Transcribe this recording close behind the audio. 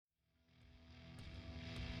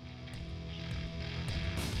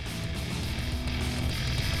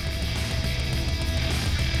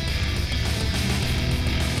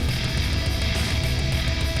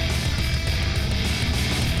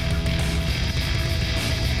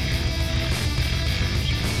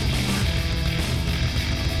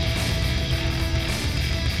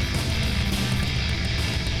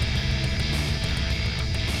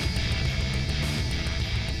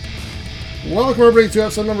Welcome everybody to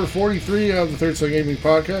episode number 43 of the Third Son Gaming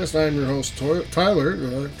Podcast. I am your host,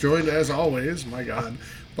 Tyler, joined as always, my God,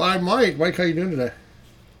 by Mike. Mike, how you doing today?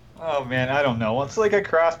 Oh man, I don't know. It's like a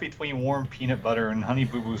cross between warm peanut butter and Honey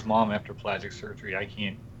Boo Boo's mom after plastic surgery. I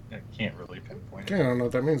can't really pinpoint it. I don't know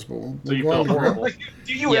what that means, but so you feel horrible.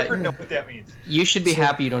 Do you ever know what that means? You should be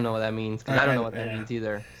happy you don't know what that means, because I don't know what that means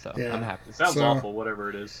either. So I'm happy. It sounds awful, whatever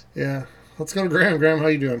it is. Yeah. Let's go to Graham. Graham, how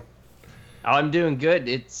you doing? Oh, I'm doing good.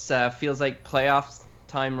 It's feels like playoffs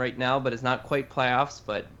time right now, but it's not quite playoffs.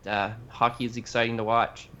 But hockey is exciting to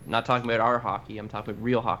watch. I'm not talking about our hockey. I'm talking about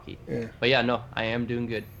real hockey. Yeah. But yeah, no, I am doing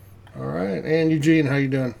good. All right. And Eugene, how you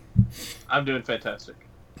doing? I'm doing fantastic.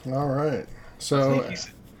 All right. So,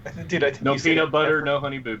 I think no peanut butter, no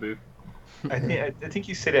Honey Boo Boo. I think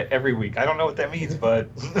you say that every week. I don't know what that means, but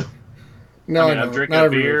no, I'm drinking a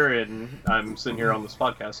beer and I'm sitting here on this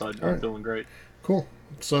podcast, so I'm feeling great. Cool.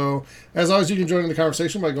 So, as always, you can join in the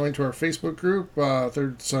conversation by going to our Facebook group,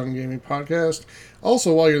 Third Son Gaming Podcast.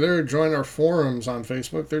 Also, while you're there, join our forums on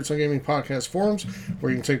Facebook, Third Son Gaming Podcast forums,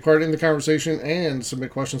 where you can take part in the conversation and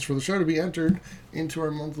submit questions for the show to be entered into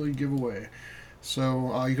our monthly giveaway.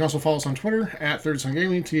 So, you can also follow us on Twitter, at Third Son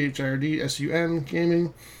Gaming, THIRDSUN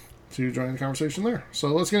Gaming, to join the conversation there. So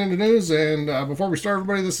let's get into news, and before we start,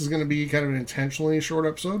 everybody, this is going to be kind of an intentionally short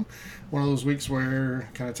episode. One of those weeks where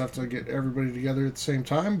kind of tough to get everybody together at the same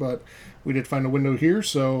time, but we did find a window here,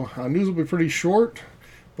 so news will be pretty short,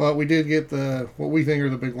 but we did get what we think are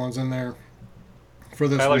the big ones in there for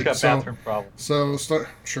this Tyler's week. got bathroom problems.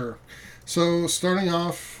 So starting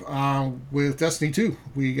off with Destiny 2,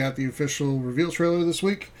 we got the official reveal trailer this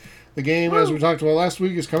week. The game, as we talked about last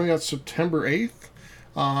week, is coming out September 8th.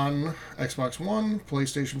 On Xbox One,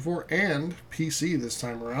 PlayStation 4, and PC this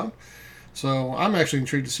time around. So I'm actually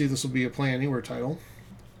intrigued to see if this will be a Play Anywhere title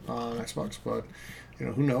on Xbox, but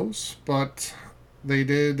who knows. But they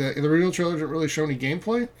did the reveal trailer didn't really show any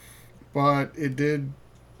gameplay, but it did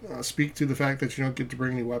speak to the fact that you don't get to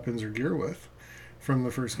bring any weapons or gear with from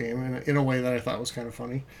the first game in a way that I thought was kind of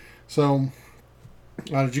funny. So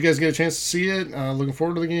did you guys get a chance to see it? Looking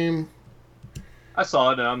forward to the game? I saw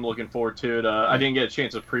it, and I'm looking forward to it. I didn't get a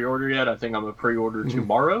chance to pre-order yet. I think I'm going to pre-order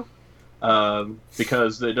tomorrow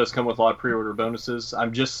because it does come with a lot of pre-order bonuses.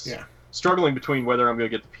 I'm just struggling between whether I'm going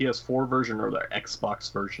to get the PS4 version or the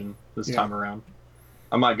Xbox version this time around.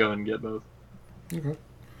 I might go and get both. Okay.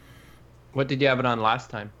 What did you have it on last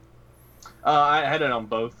time? I had it on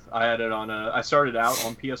both. I had it on. I started out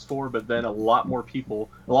on PS4, but then a lot more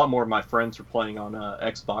of my friends are playing on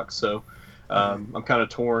Xbox, so... I'm kind of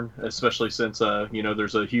torn, especially since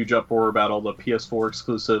there's a huge uproar about all the PS4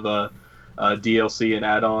 exclusive DLC and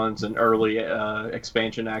add-ons and early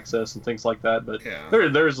expansion access and things like that. But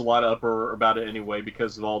there's a lot of uproar about it anyway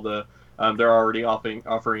because of all the they're already offering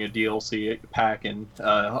a DLC pack, and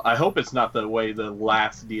I hope it's not the way the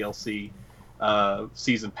last DLC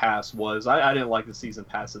season pass was. I didn't like the season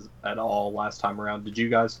passes at all last time around. Did you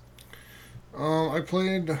guys? I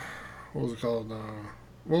played. What was it called?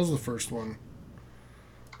 What was the first one?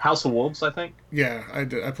 House of Wolves, I think. Yeah, I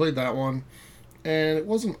did. I played that one, and it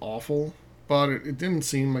wasn't awful, but it didn't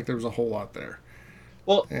seem like there was a whole lot there.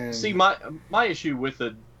 Well, see, my issue with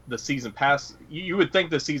the season pass, you would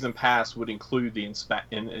think the season pass would include the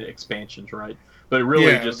expansions, right? But it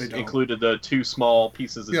really just included the two small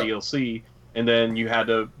pieces of DLC, and then you had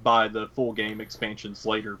to buy the full game expansions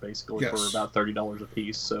later, basically, for about $30 a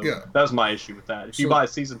piece. So that was my issue with that. If you buy a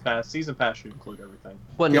season pass should include everything.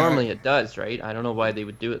 Well, normally it does, right? I don't know why they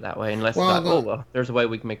would do it that way, unless there's a way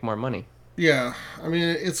we can make more money. Yeah, I mean,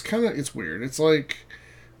 it's weird. It's like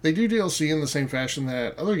they do DLC in the same fashion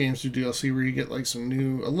that other games do DLC, where you get like a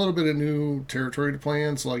little bit of new territory to play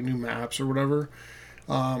in, so like new maps or whatever.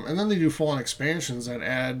 And then they do full-on expansions that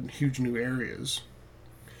add huge new areas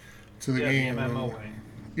to the game.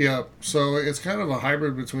 So it's kind of a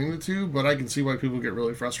hybrid between the two, but I can see why people get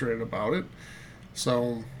really frustrated about it.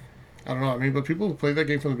 So I don't know. I mean, but people who played that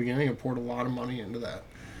game from the beginning have poured a lot of money into that.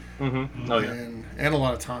 Mm-hmm. Oh yeah, and a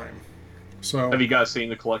lot of time. So have you guys seen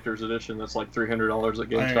the collector's edition? That's like $300 at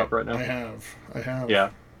GameStop right now. I have. Yeah,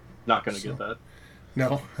 not going to get that.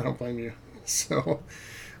 No, I don't blame you. So,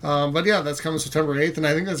 but yeah, that's coming September 8th, and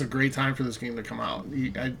I think that's a great time for this game to come out.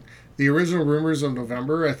 The original rumors of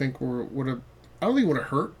November, I think, I don't think would have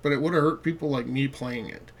hurt, but it would have hurt people like me playing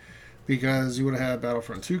it, because you would have had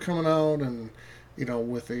Battlefront 2 coming out, and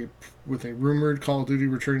with a rumored Call of Duty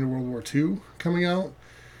returning to World War II coming out,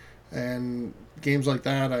 and games like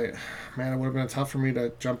that, it would have been tough for me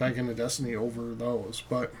to jump back into Destiny over those.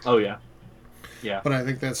 But But I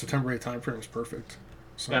think that September 8th time frame is perfect.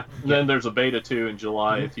 So, And then there's a beta too in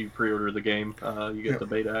July. If you pre-order the game, you get the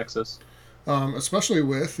beta access. Especially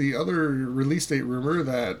with the other release date rumor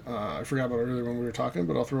that I forgot about earlier when we were talking,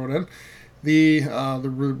 but I'll throw it in. The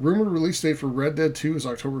rumored release date for Red Dead 2 is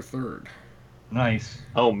October 3rd. Nice.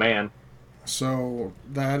 Oh man. So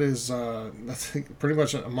that is that's pretty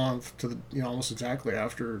much a month to almost exactly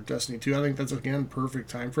after Destiny 2. I think that's again perfect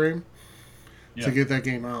time frame to get that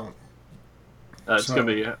game out. It's gonna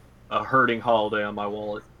be a hurting holiday on my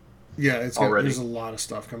wallet. Yeah, there's a lot of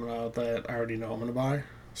stuff coming out that I already know I'm gonna buy.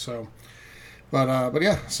 So, but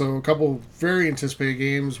yeah, so a couple very anticipated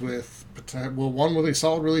games with one with a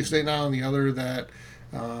solid release date now, and the other that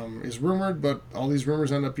is rumored, but all these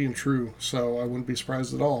rumors end up being true. So I wouldn't be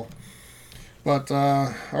surprised at all. But,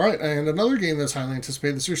 all right, and another game that's highly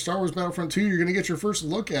anticipated this year, Star Wars Battlefront 2. You're going to get your first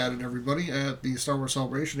look at it, everybody, at the Star Wars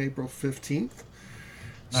Celebration, April 15th.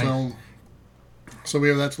 Nice. So we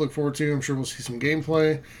have that to look forward to. I'm sure we'll see some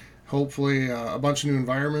gameplay. Hopefully, a bunch of new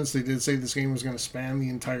environments. They did say this game was going to span the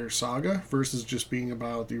entire saga versus just being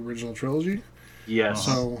about the original trilogy. Yes.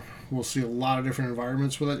 So we'll see a lot of different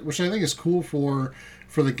environments with it, which I think is cool for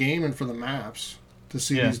the game and for the maps to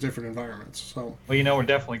see these different environments. So. Well, we're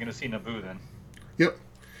definitely going to see Naboo then. Yep.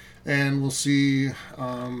 And we'll see,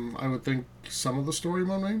 I would think, some of the story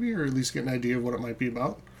mode maybe, or at least get an idea of what it might be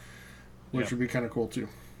about, which would be kind of cool too.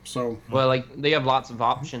 So. Well, like, they have lots of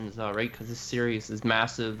options, right? Because this series is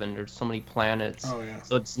massive and there's so many planets. Oh, yeah.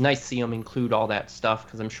 So it's nice to see them include all that stuff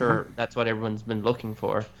because I'm sure that's what everyone's been looking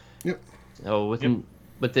for. Yep. So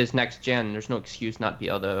with this next gen, there's no excuse not to be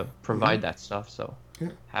able to provide that stuff. So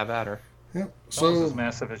have at her. Yep. So almost as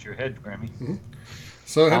massive as your head, Grammy.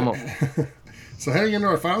 So So heading into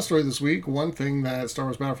our final story this week, one thing that Star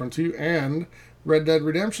Wars Battlefront 2 and Red Dead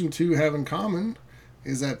Redemption 2 have in common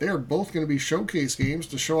is that they're both going to be showcase games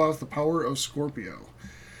to show off the power of Scorpio.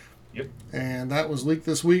 Yep. And that was leaked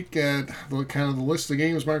this week at the list of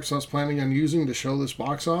games Microsoft's planning on using to show this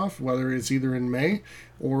box off, whether it's either in May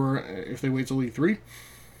or if they wait till E3.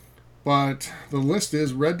 But the list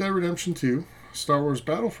is Red Dead Redemption 2, Star Wars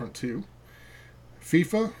Battlefront 2,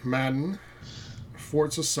 FIFA, Madden,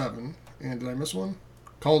 Forza 7, and did I miss one?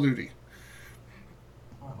 Call of Duty.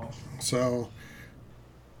 So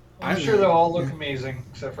I'm sure they'll all look amazing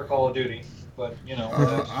except for Call of Duty, but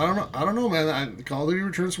I don't know, man. Call of Duty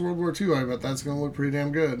Returns to World War II. I bet that's going to look pretty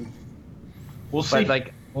damn good. We'll see.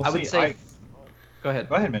 But I would say, go ahead.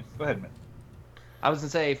 Go ahead, man. I was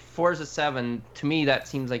gonna say Forza 7. To me, that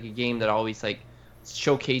seems like a game that always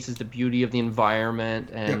showcases the beauty of the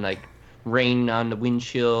environment and rain on the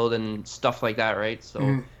windshield and stuff like that, right?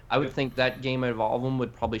 So I would think that game out of all of them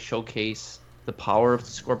would probably showcase the power of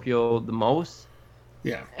the Scorpio the most.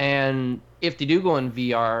 Yeah. And if they do go in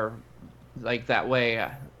VR like that way,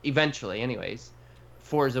 eventually, anyways,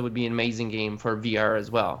 Forza would be an amazing game for VR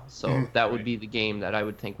as well. So that would be the game that I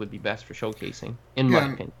would think would be best for showcasing, in my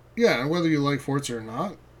opinion. Yeah, and whether you like Forza or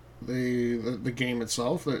not, the game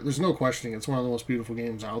itself, there's no questioning it's one of the most beautiful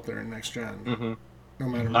games out there in next gen. Mm-hmm. No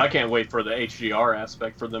matter I can't wait for the HDR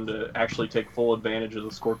aspect for them to actually take full advantage of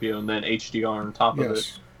the Scorpio and then HDR on top of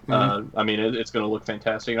it. I mean, it's going to look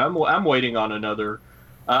fantastic. I'm waiting on another.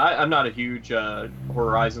 I'm not a huge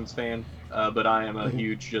Horizons fan, but I am a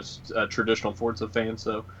huge just traditional Forza fan.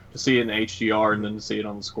 So to see it in HDR and then to see it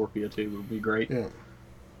on the Scorpio too would be great. Yeah.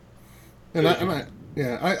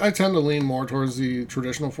 I tend to lean more towards the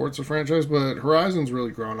traditional Forza franchise, but Horizon's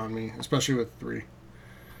really grown on me, especially with 3.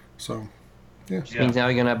 So, Which means now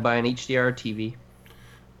you're gonna buy an HDR TV.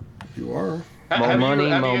 You are. More money.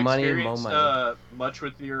 Much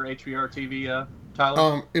with your HDR TV,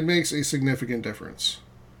 Tyler? It makes a significant difference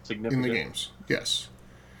in the games. Yes.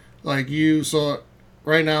 So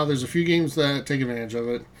right now there's a few games that take advantage of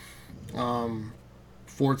it.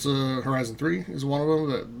 Forza Horizon 3 is one of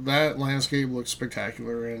them. That landscape looks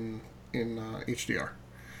spectacular in HDR.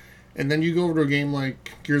 And then you go over to a game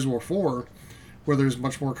like Gears of War 4, where there's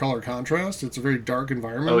much more color contrast. It's a very dark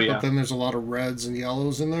environment, but then there's a lot of reds and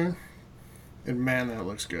yellows in there. And man, that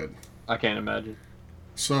looks good. I can't imagine.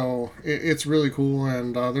 So it's really cool,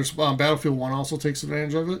 and there's Battlefield 1 also takes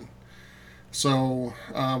advantage of it. So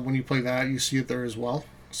when you play that, you see it there as well.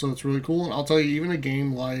 So it's really cool. And I'll tell you, even a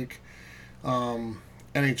game like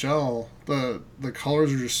NHL, the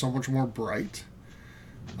colors are just so much more bright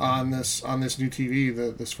on this new TV,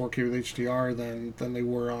 this 4K with HDR, than they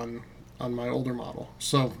were on my older model.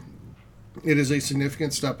 So it is a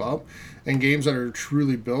significant step up, and games that are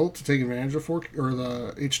truly built to take advantage of 4K or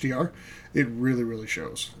the HDR, it really, really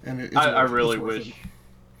shows. And I really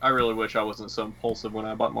wish I wasn't so impulsive when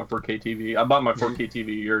I bought my 4K TV. I bought my 4K TV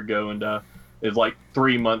a year ago, and it was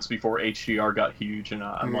 3 months before HDR got huge, and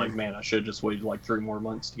I'm like, man, I should have just waited 3 more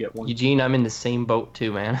months to get one. Eugene, I'm in the same boat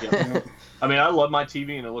too, man. Yeah. I mean, I love my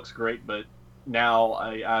TV and it looks great, but now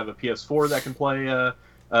I have a PS4 that can play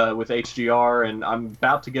with HDR, and I'm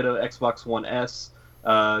about to get an Xbox One S.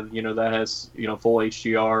 That has full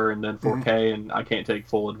HDR and then 4K, and I can't take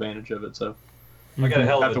full advantage of it, so I got a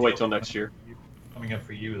hell of I have a to wait deal till next year. coming up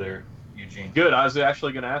for you there, Eugene. Good. I was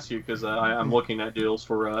actually going to ask you because I'm looking at deals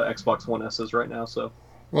for Xbox One S's right now. So.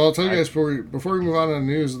 Well, I'll tell you guys before we move on to the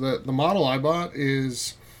news that the model I bought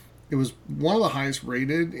it was one of the highest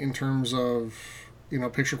rated in terms of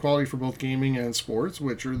picture quality for both gaming and sports,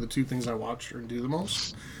 which are the two things I watch or do the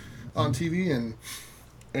most on TV,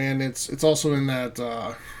 and it's also in that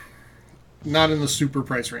not in the super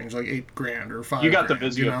price range like $8,000 or $5,000. You got the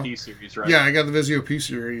Vizio P series, right? Yeah, I got the Vizio P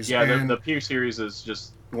series. Yeah, the P series is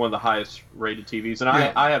just one of the highest rated TVs, and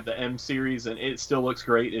I have the M series, and it still looks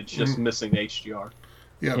great. It's just missing the HDR.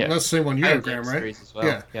 Yeah, that's the same one you have, Graham, right? As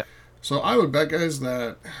well. Yeah. So I would bet, guys,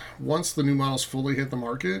 that once the new models fully hit the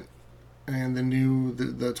market and the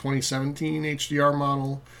 2017 HDR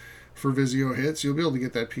model for Vizio hits, you'll be able to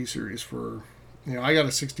get that P series for, I got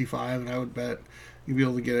a 65, and I would bet you'll be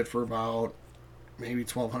able to get it for about maybe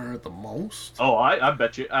 $1,200 at the most. Oh, I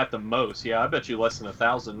bet you at the most. Yeah, I bet you less than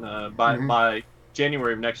 $1,000 by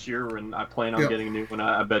January of next year when I plan on getting a new one.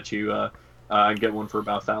 I bet you I can get one for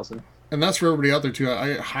about $1,000. And that's for everybody out there too.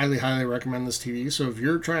 I highly, highly recommend this TV. So if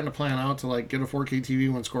you're trying to plan out to get a 4K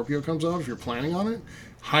TV when Scorpio comes out, if you're planning on it,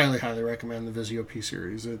 highly, highly recommend the Vizio P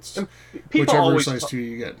series. It's whichever size TV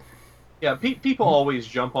you get. Yeah, people always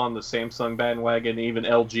jump on the Samsung bandwagon, even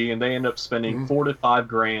LG, and they end up spending $4,000 to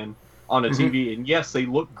 $5,000 on a TV. And yes, they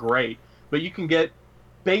look great, but you can get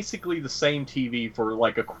basically the same TV for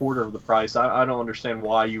like a quarter of the price. I don't understand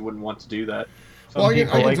why you wouldn't want to do that. I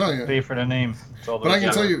can tell you. Pay for the name. But I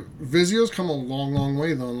can tell you, Vizio's come a long, long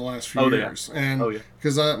way though in the last few years. And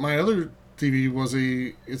because my other TV was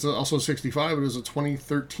it's also 65, but it was a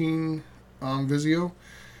 2013 Vizio,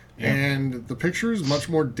 and the picture is much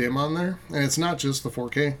more dim on there, and it's not just the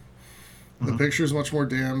 4K. The picture is much more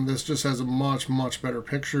dim. This just has a much, much better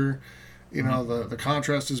picture. The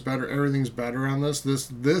contrast is better. Everything's better on this. This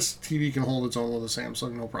TV can hold its own with a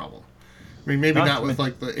Samsung, no problem. I mean, maybe not with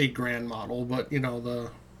like the $8,000 model, but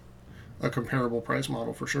a comparable price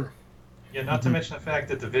model for sure. Yeah, not to mention the fact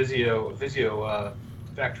that the Vizio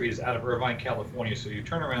factory is out of Irvine, California, so your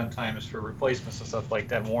turnaround time is for replacements and stuff like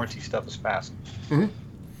that. Warranty stuff is fast.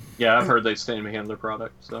 Yeah, I've heard they stand behind their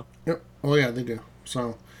product. So. Yep. Oh yeah, they do.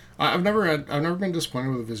 So I've never been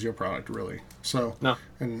disappointed with a Vizio product really. So no.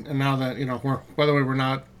 And now that we're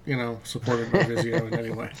not supported by Vizio in any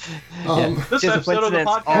way. This episode of the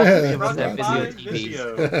podcast is brought to you by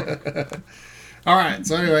Vizio. All right,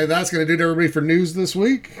 so anyway, that's going to do to everybody for news this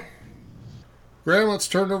week. Graham, let's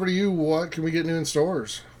turn it over to you. What can we get new in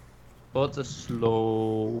stores? Well, it's a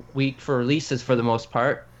slow week for releases for the most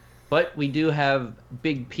part, but we do have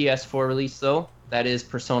big PS4 release though. That is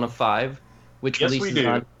Persona 5, which releases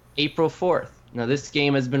on April 4th. Now, this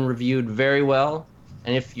game has been reviewed very well,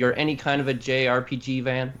 and if you're any kind of a JRPG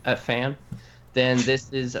fan, then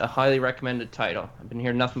this is a highly recommended title. I've been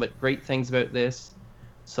hearing nothing but great things about this,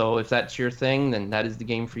 so if that's your thing, then that is the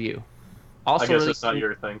game for you. Also, I guess it's not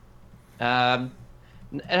your thing.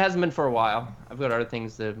 It hasn't been for a while. I've got other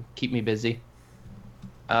things to keep me busy.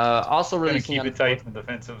 Also releasing keep it tight in the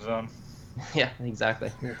defensive zone. Yeah,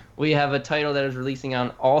 exactly. Yeah. We have a title that is releasing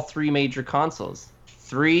on all 3 major consoles.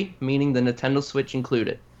 3 meaning the Nintendo Switch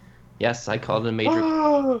included. Yes, I called it a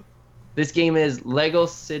major. This game is Lego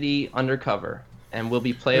City Undercover and will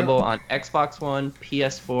be playable on Xbox One,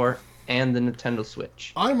 PS4, and the Nintendo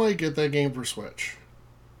Switch. I might get that game for Switch.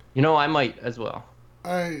 I might as well.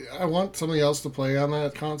 I want somebody else to play on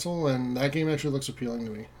that console, and that game actually looks appealing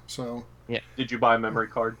to me. So yeah. Did you buy a memory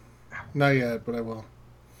card? Not yet, but I will.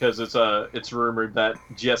 Because it's rumored that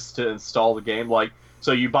just to install the game, are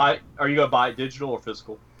you gonna buy it digital or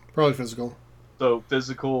physical? Probably physical. So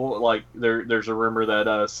physical, there's a rumor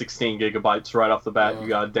that 16 gigabytes right off the bat you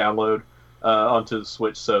gotta download onto the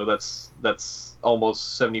Switch. So that's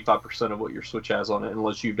almost 75% of what your Switch has on it,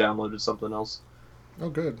 unless you've downloaded something else. Oh,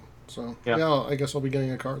 good. So yeah, I guess I'll be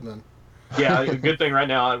getting a card then. Yeah, a good thing right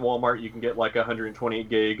now at Walmart you can get like a 128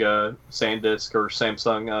 gig SanDisk or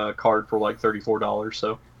Samsung card for like $34.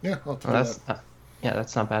 So yeah, I'll try that.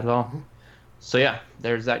 That's not bad at all. So yeah,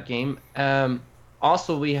 there's that game.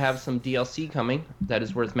 Also, we have some DLC coming that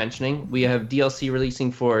is worth mentioning. We have DLC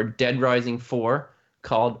releasing for Dead Rising 4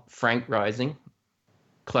 called Frank Rising.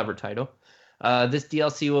 Clever title. This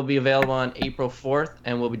DLC will be available on April 4th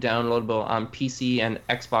and will be downloadable on PC and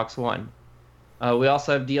Xbox One. We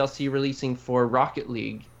also have DLC releasing for Rocket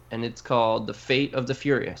League, and it's called The Fate of the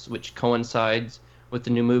Furious, which coincides with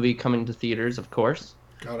the new movie coming to theaters, of course.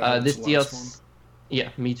 God, this DLC, yeah,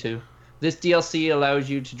 me too. This DLC allows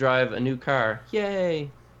you to drive a new car. Yay!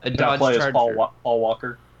 A Can I Dodge play as Charger. Paul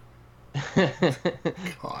Walker?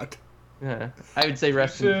 God. Yeah, I would say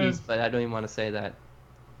rest in peace, but I don't even want to say that.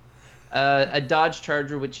 A Dodge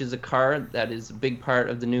Charger, which is a car that is a big part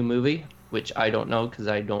of the new movie, which I don't know because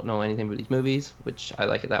I don't know anything about these movies, which I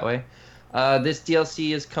like it that way. This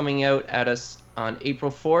DLC is coming out at us on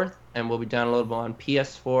April 4th and will be downloadable on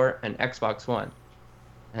PS4 and Xbox One.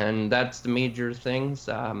 And that's the major things.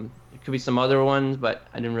 There could be some other ones, but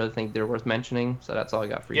I didn't really think they were worth mentioning, so that's all I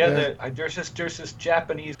got for you. Yeah, there's this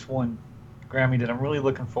Japanese one, Grammy, that I'm really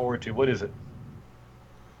looking forward to. What is it?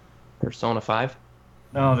 Persona 5?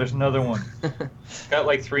 No, there's another one. Got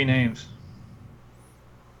like 3 names.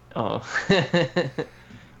 Oh.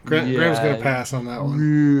 Graham's going to pass on that one.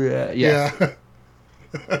 Yeah.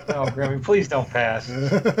 No, Grammy, please don't pass.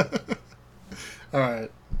 All right.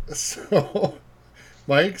 So,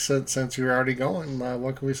 Mike, since you're already going,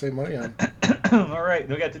 what can we save money on? All right,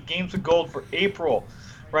 we got the Games of Gold for April.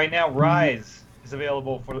 Right now, Rise is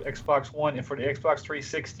available for the Xbox One, and for the Xbox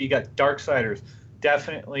 360, you got Darksiders.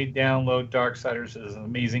 Definitely download Darksiders. It's an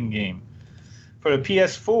amazing game. For the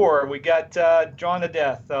PS4, we got Drawn to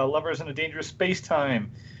Death, Lovers in a Dangerous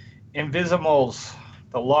Space-Time, Invisimals,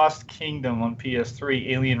 The Lost Kingdom on PS3,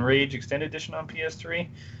 Alien Rage Extended Edition on PS3,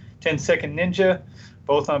 10 Second Ninja,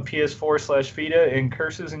 both on PS4/Vita, and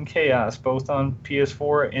Curses and Chaos, both on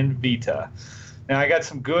PS4 and Vita. Now, I got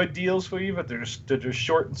some good deals for you, but they're just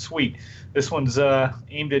short and sweet. This one's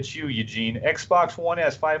aimed at you, Eugene. Xbox One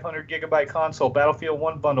S 500 gigabyte console, Battlefield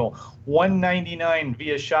 1 bundle, $199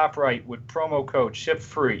 via ShopRite with promo code ship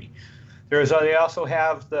free. They also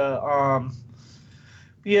have the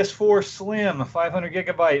PS4 Slim 500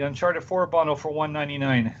 gigabyte Uncharted 4 bundle for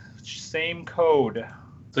 $199. Same code.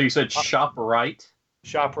 So you said ShopRite?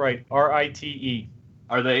 ShopRite, RITE.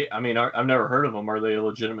 Are they? I mean, I've never heard of them. Are they a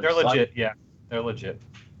legitimate? They're site? legit. Yeah, they're legit.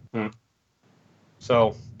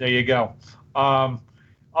 So there you go.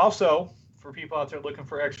 Also, for people out there looking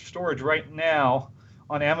for extra storage, right now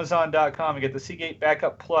on Amazon.com, you get the Seagate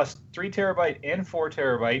Backup Plus 3 terabyte and 4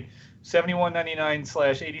 terabyte,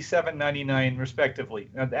 $71.99/$87.99 respectively.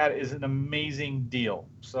 Now that is an amazing deal.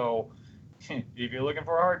 So if you're looking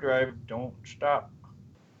for a hard drive, don't stop.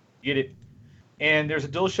 Get it. And there's a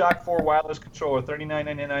DualShock 4 wireless controller,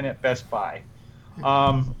 $39.99 at Best Buy.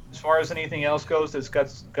 As far as anything else goes that's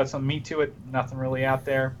got some meat to it, nothing really out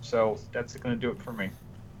there. So that's going to do it for me.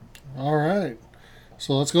 All right.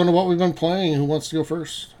 So let's go into what we've been playing. Who wants to go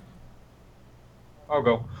first? I'll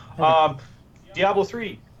go. Okay. Diablo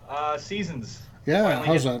 3 Seasons. Yeah,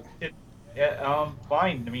 how's that?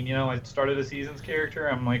 Fine. I mean, I started a Seasons character.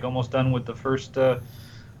 I'm like almost done with the first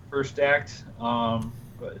act.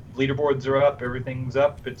 Leaderboards are up. Everything's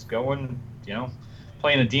up. It's going.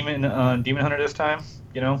 Playing a demon hunter this time.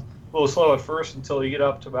 A little slow at first until you get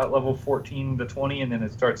up to about level 14 to 20, and then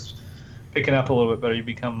it starts picking up a little bit better. You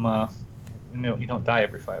become, you don't die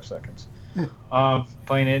every 5 seconds.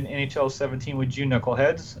 Playing in NHL 17 with you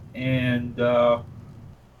knuckleheads, and there's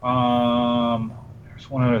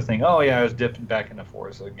one other thing. Oh yeah, I was dipping back into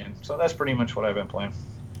Forza again. So that's pretty much what I've been playing.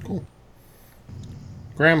 Cool.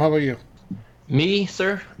 Graham, how about you? Me,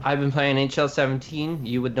 sir, I've been playing NHL 17.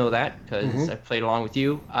 You would know that because I played along with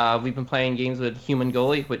you. We've been playing games with human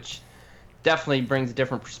goalie, which definitely brings a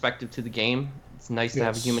different perspective to the game. It's nice to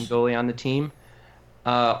have a human goalie on the team.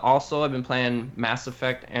 Also, I've been playing Mass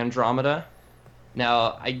Effect Andromeda.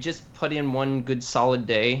 Now, I just put in one good solid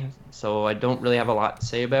day, so I don't really have a lot to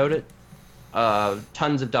say about it.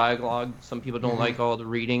 Tons of dialogue. Some people don't like all the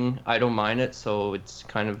reading. I don't mind it, so it's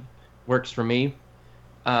kind of works for me.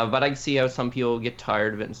 But I can see how some people get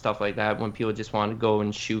tired of it and stuff like that when people just want to go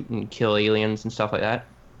and shoot and kill aliens and stuff like that.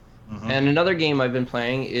 And another game I've been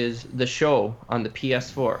playing is The Show on the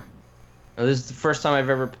PS4. Now, this is the first time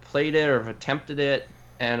I've ever played it or attempted it,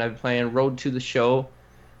 and I'm playing Road to the Show.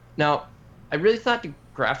 Now, I really thought the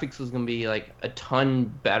graphics was going to be like a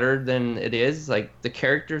ton better than it is. Like, the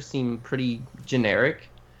characters seem pretty generic.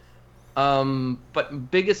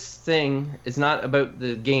 But biggest thing is not about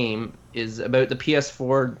the game, is about the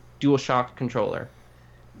PS4 DualShock controller.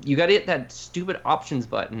 You gotta hit that stupid options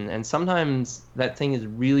button, and sometimes that thing is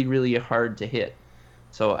really, really hard to hit.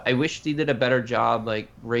 So I wish they did a better job, like,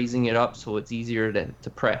 raising it up so it's easier to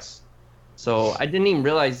press. So I didn't even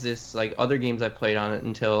realize this, like, other games I played on it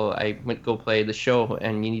until I went to go play The Show,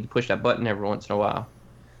 and you need to push that button every once in a while.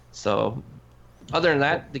 So other than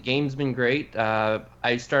that, the game's been great.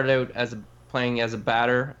 I started out playing as a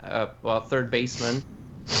batter, third baseman,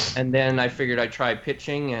 and then I figured I'd try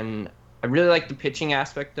pitching, and I really like the pitching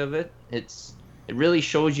aspect of it. It really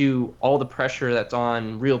shows you all the pressure that's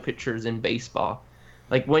on real pitchers in baseball.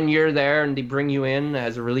 like when you're there and they bring you in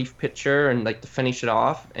as a relief pitcher and like to finish it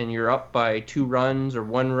off, and you're up by 2 runs or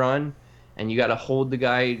 1 run, and you got to hold the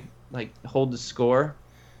guy, like hold the score.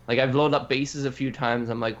 Like I've loaded up bases a few times.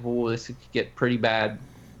 I'm like, whoa, this could get pretty bad,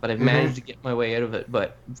 but I've managed to get my way out of it.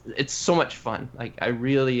 But it's so much fun. Like I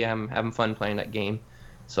really am having fun playing that game.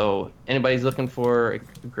 So anybody's looking for a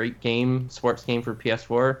great game, sports game for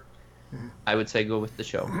PS4, I would say go with the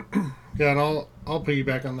show. Yeah, and I'll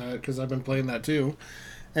piggyback on that because I've been playing that too.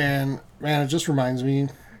 And man, it just reminds me,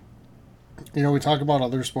 we talk about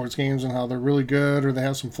other sports games and how they're really good or they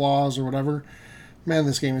have some flaws or whatever. Man,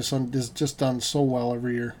 this game is just done so well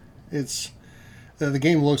every year. It's the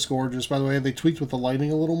game looks gorgeous. By the way, they tweaked with the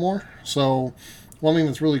lighting a little more. So one thing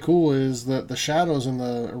that's really cool is that the shadows in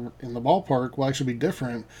the ballpark will actually be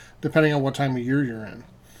different depending on what time of year you're in.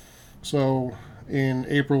 So in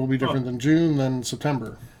April will be different than June than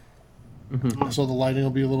September. So the lighting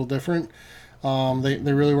will be a little different.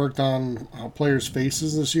 They really worked on players'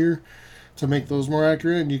 faces this year to make those more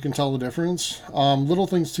accurate, and you can tell the difference. Little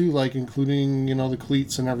things too, like including the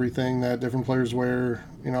cleats and everything that different players wear.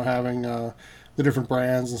 Having the different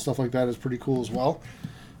brands and stuff like that is pretty cool as well.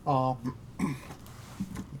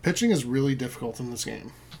 Pitching is really difficult in this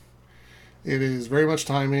game. It is very much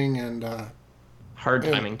timing and hard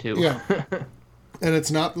timing too. Yeah. And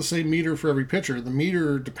it's not the same meter for every pitcher. The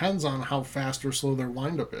meter depends on how fast or slow their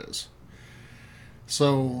windup is.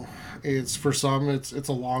 So it's for some it's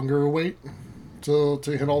a longer wait to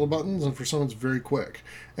hit all the buttons, and for some it's very quick.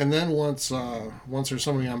 And then once there's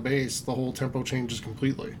somebody on base, the whole tempo changes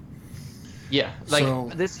completely. Yeah,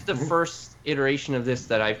 this is the first iteration of this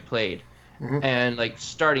that I've played. And like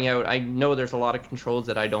starting out, I know there's a lot of controls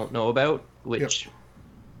that I don't know about,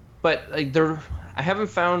 but like I haven't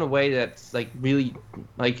found a way that's like really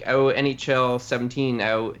like NHL 17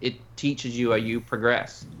 now it teaches you how you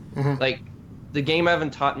progress. Like the game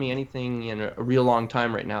haven't taught me anything in a real long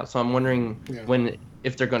time right now, so I'm wondering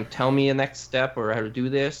if they're going to tell me a next step or how to do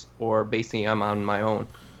this, or basically I'm on my own.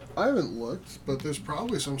 I haven't looked, but there's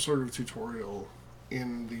probably some sort of tutorial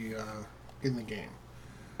in the game.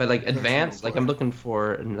 But like advanced, like I'm looking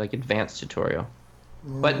for like advanced tutorial.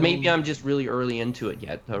 But maybe I'm just really early into it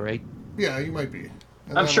yet, though, right? Yeah, you might be.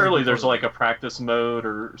 And I'm surely there's like a practice mode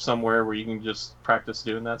or somewhere where you can just practice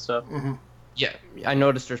doing that stuff. Yeah, I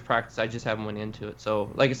noticed there's practice. I just haven't went into it. So,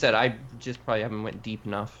 like I said, I just probably haven't went deep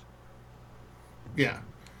enough. Yeah.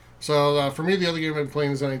 So for me, the other game I've been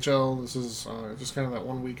playing is NHL. This is just kind of that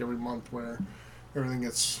 1 week every month where everything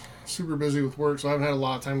gets super busy with work, so I haven't had a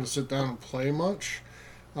lot of time to sit down and play much.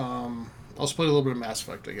 I also played a little bit of Mass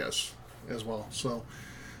Effect, I guess, as well. So,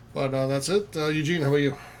 but that's it. Eugene, how about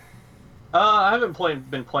you? I haven't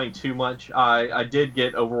been playing too much. I did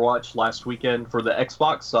get Overwatch last weekend for the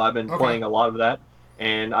Xbox, so I've been playing a lot of that,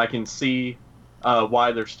 and I can see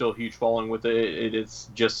why there's still a huge following with it.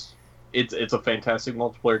 It's a fantastic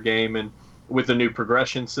multiplayer game, and with the new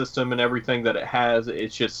progression system and everything that it has,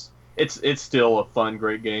 it's still a fun,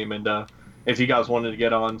 great game. And if you guys wanted to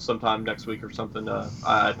get on sometime next week or something,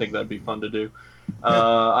 I think that'd be fun to do.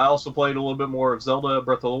 I also played a little bit more of Zelda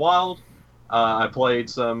Breath of the Wild. I played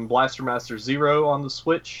some Blaster Master Zero on the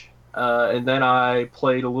Switch, and then I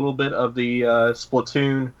played a little bit of the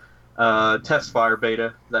Splatoon test fire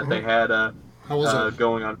beta that they had How was it?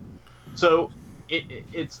 going on. So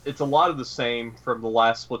it's a lot of the same from the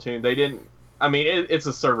last Splatoon. They didn't. I mean, it's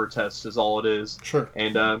a server test, is all it is. Sure.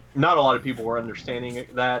 And not a lot of people were understanding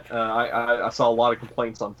that. I saw a lot of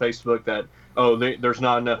complaints on Facebook that there's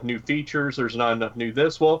not enough new features. There's not enough new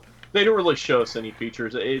this. Well, they don't really show us any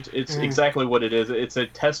features. It's exactly what it is. It's a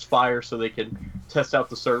test fire so they can test out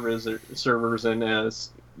the servers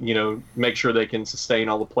and make sure they can sustain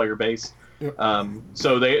all the player base. Yep.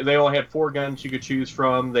 So they only had 4 guns you could choose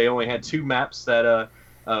from. They only had 2 maps that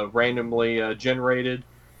randomly generated.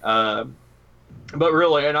 But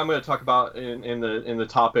really, and I'm going to talk about in the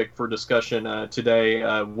topic for discussion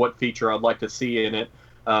today what feature I'd like to see in it.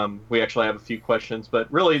 We actually have a few questions,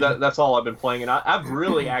 but really that's all I've been playing, and I've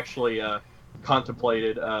really actually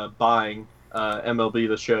contemplated buying MLB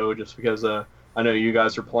The Show just because I know you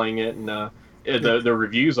guys are playing it, and the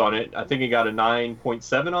reviews on it. I think it got a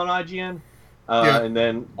 9.7 on IGN, and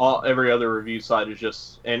then every other review site is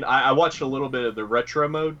just. And I watched a little bit of the retro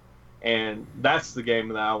mode, and that's the game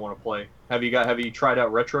that I want to play. Have you tried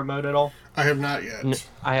out retro mode at all? I have not yet.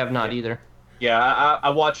 I have not either. Yeah, I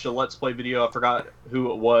watched a Let's Play video. I forgot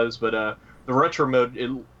who it was, but the retro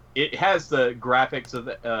mode, it has the graphics of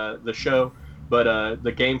the show, but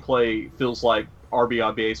the gameplay feels like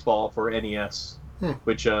RBI Baseball for NES,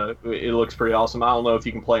 which it looks pretty awesome. I don't know if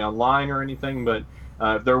you can play online or anything, but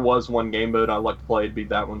If there was one game mode I'd like to play, it'd be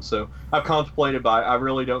that one. So I've contemplated, but I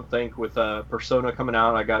really don't think with Persona coming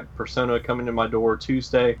out, I got Persona coming to my door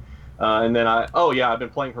Tuesday, and then I've been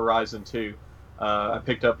playing Horizon 2. I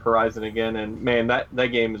picked up Horizon again, and man, that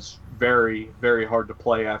game is very, very hard to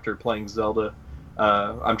play after playing Zelda.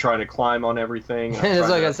 I'm trying to climb on everything. That's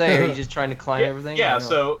like I say. Are you just trying to climb everything? Yeah.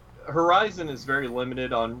 So Horizon is very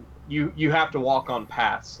limited on you have to walk on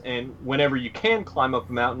paths, and whenever you can climb up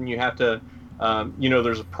a mountain, you have to.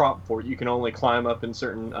 There's a prompt for it. You can only climb up in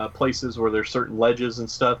certain places where there's certain ledges and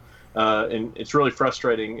stuff, and it's really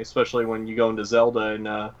frustrating, especially when you go into Zelda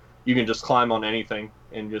and you can just climb on anything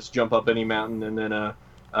and just jump up any mountain, and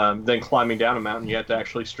then climbing down a mountain, you have to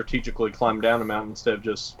actually strategically climb down a mountain instead of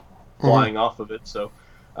just flying off of it. So,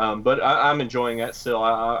 but I'm enjoying that still.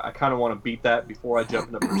 I kind of want to beat that before I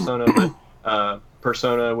jump into Persona, but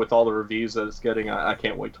Persona with all the reviews that it's getting, I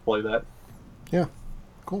can't wait to play that. Yeah,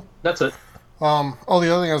 cool. That's it. The other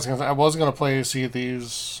thing I was gonna play Sea of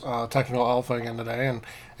Thieves technical alpha again today, and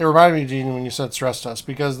it reminded me, Gene, when you said stress test,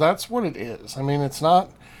 because that's what it is. I mean, it's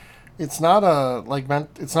not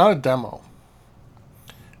a demo.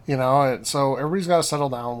 So everybody's got to settle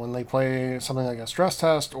down when they play something like a stress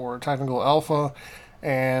test or technical alpha,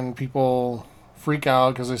 and people freak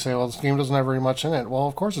out because they say, well, this game doesn't have very much in it. Well,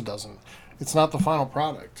 of course it doesn't. It's not the final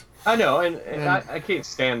product. I know, and I can't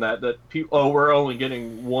stand that people, we're only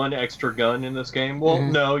getting one extra gun in this game. Well,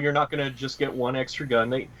 no, you're not going to just get one extra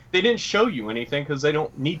gun. They didn't show you anything because they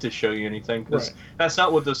don't need to show you anything, because that's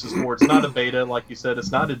not what this is for. It's not a beta, like you said.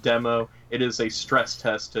 It's not a demo. It is a stress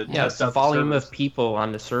test to test out the volume of people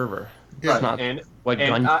on the server. Yeah. It's not what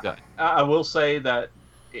gun you got. I will say that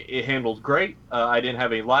it handled great. I didn't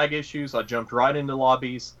have any lag issues. I jumped right into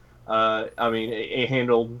lobbies. It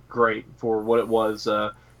handled great for what it was.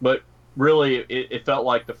 But really, it felt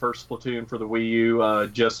like the first Splatoon for the Wii U,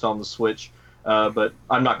 just on the Switch. But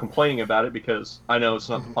I'm not complaining about it because I know it's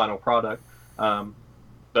not the final product.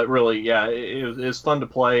 But really, yeah, it's fun to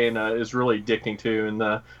play, and it's really addicting too.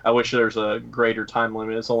 And I wish there's a greater time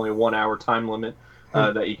limit. It's only a 1 hour time limit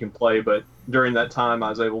that you can play. But during that time, I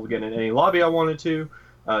was able to get in any lobby I wanted to,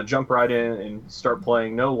 jump right in and start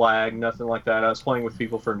playing. No lag, nothing like that. I was playing with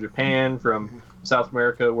people from Japan, from South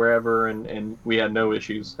America, wherever, and we had no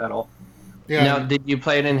issues at all. Yeah. Now, did you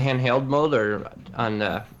play it in handheld mode or on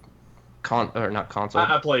the not console?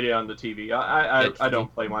 I played it on the TV. I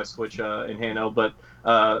don't play my Switch in handheld, but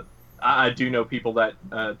I do know people that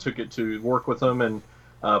took it to work with them and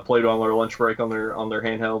played on their lunch break on their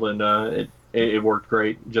handheld, and it worked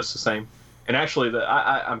great just the same. And actually,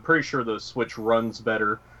 I'm pretty sure the Switch runs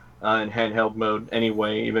better in handheld mode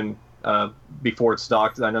anyway, even before it's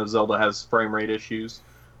docked. I know Zelda has frame rate issues.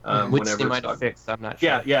 Which they might have fixed, I'm not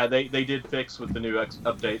sure. Yeah, they did fix with the new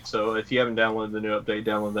update. So if you haven't downloaded the new update,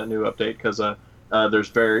 download that new update, because there's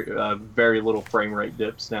very little frame rate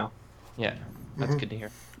dips now. Yeah, that's good to hear.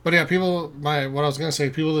 But yeah, what I was going to say,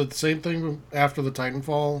 people did the same thing after the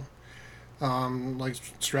Titanfall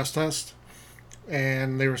stress test.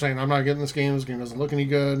 And they were saying, I'm not getting this game doesn't look any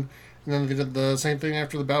good. And then they did the same thing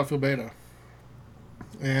after the Battlefield beta.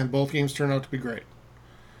 And both games turned out to be great.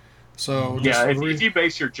 So yeah, if you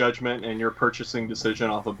base your judgment and your purchasing decision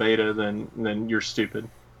off of beta, then you're stupid.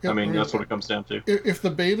 Yep, that's what it comes down to. If the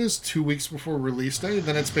beta is 2 weeks before release day,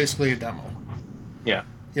 then it's basically a demo. Yeah.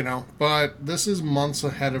 But this is months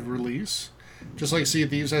ahead of release. Just like Sea of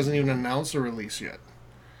Thieves hasn't even announced a release yet.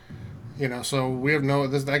 So we have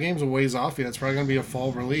that game's a ways off yet. It's probably going to be a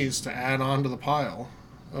fall release to add on to the pile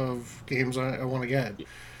of games I want to get.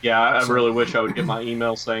 Yeah, I really wish I would get my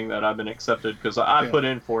email saying that I've been accepted, because I put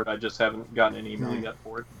in for it. I just haven't gotten an email yet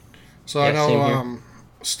for it. So I know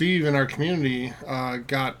Steve in our community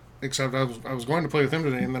got accepted. I was going to play with him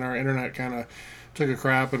today, and then our internet kind of took a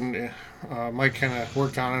crap, and Mike kind of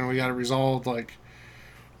worked on it, and we got it resolved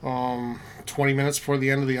 20 minutes before the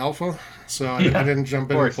end of the alpha. So I didn't jump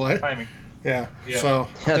in and play. Timing. Yeah, so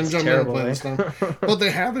that's didn't jump terrible, in and play this time. But they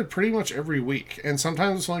have it pretty much every week, and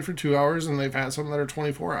sometimes it's only for 2 hours, and they've had some that are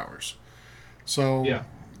 24 hours. So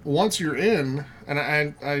once you're in, and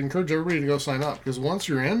I encourage everybody to go sign up, because once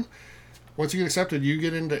you get accepted, you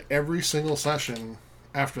get into every single session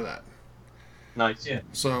after that. Nice. Yeah.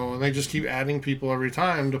 So they just keep adding people every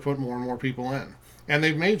time to put more and more people in. And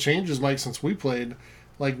they've made changes, Mike, since we played.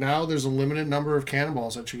 Like now there's a limited number of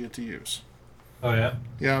cannonballs that you get to use. Oh, yeah?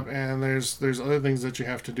 Yep, and there's other things that you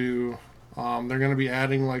have to do. They're going to be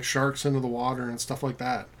adding sharks into the water and stuff like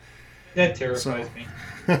that. That terrifies me.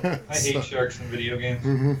 I hate sharks in video games.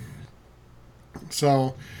 Mm-hmm.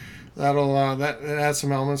 So that'll that adds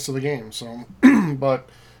some elements to the game. So, but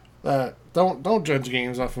Don't judge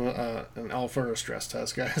games off of an alpha or a stress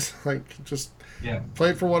test, guys. Like, just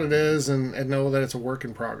play it for what it is and know that it's a work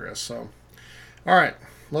in progress. So, all right,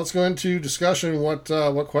 let's go into discussion. What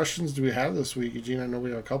questions do we have this week, Eugene? I know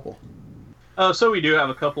we have a couple. So we do have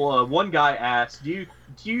a couple. One guy asked, "Do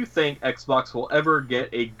you think Xbox will ever get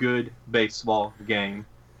a good baseball game?"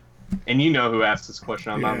 And you know who asked this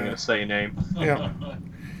question. I'm not going to say a name. Yeah.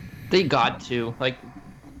 They got to. Like,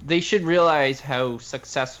 they should realize how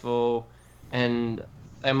successful and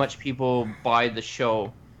how much people buy the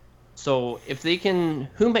show. So if they can,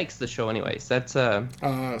 who makes the show anyways? That's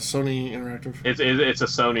Sony Interactive. It's a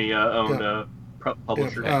Sony owned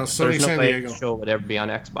publisher. Sony There's no San way Diego. the show would ever be on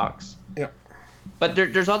Xbox. Yeah. But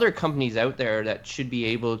there's other companies out there that should be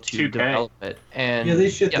able to 2K. develop it. And Yeah, they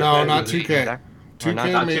should. No, not 2K. Or not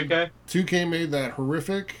 2K made 2K? 2K made that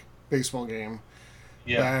horrific baseball game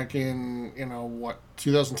back in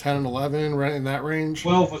 2010 and 11, right in that range.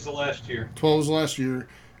 12 was the last year. 12 was last year,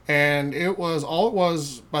 and it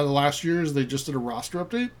was by the last year is they just did a roster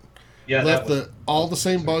update. Yeah, Left all the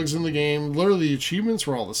same bugs in the game. Literally, the achievements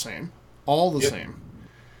were all the same, same,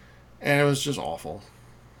 and it was just awful.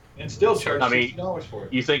 And still charge $60 for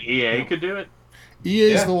it. You think EA could do it?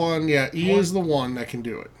 EA is the one. Yeah, EA is the one that can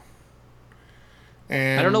do it.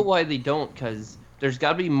 And I don't know why they don't, because there's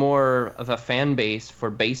got to be more of a fan base for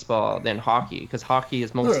baseball than hockey, because hockey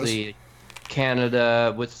is mostly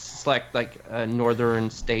Canada with select northern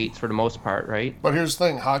states for the most part, right? But here's the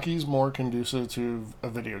thing: hockey's more conducive to a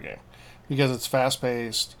video game because it's fast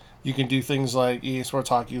paced. You can do things like EA Sports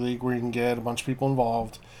Hockey League, where you can get a bunch of people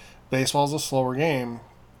involved. Baseball's a slower game,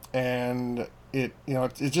 and it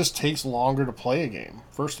just takes longer to play a game.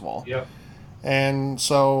 First of all, and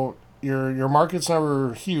so your market's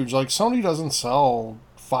never huge. Like, Sony doesn't sell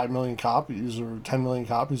 5 million copies or 10 million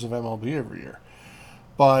copies of MLB every year,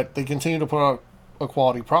 but they continue to put out a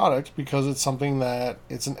quality product because it's something that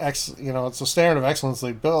it's a standard of excellence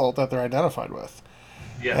they built that they're identified with.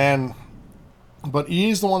 But EA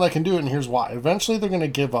is the one that can do it, and here's why. Eventually they're going to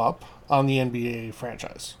give up on the NBA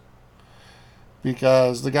franchise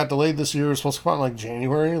because they got delayed this year. It was supposed to come out in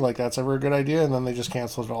January, that's ever a good idea, and then they just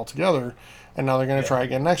canceled it altogether, and now they're going to try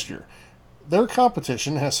again next year. Their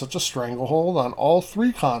competition has such a stranglehold on all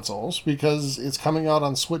three consoles because it's coming out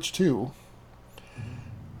on Switch 2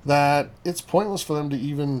 that it's pointless for them to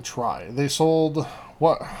even try. They sold,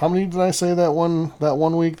 how many did I say that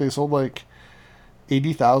one week? They sold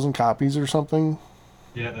 80,000 copies or something.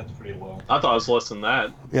 Yeah, that's pretty low. I thought it was less than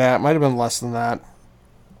that. Yeah, it might have been less than that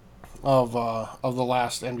of the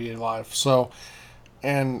last NBA Live. So,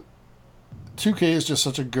 and 2K is just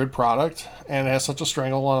such a good product and it has such a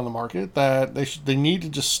stranglehold on the market that they need to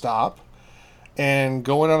just stop and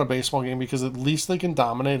go in on a baseball game because at least they can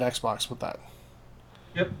dominate Xbox with that.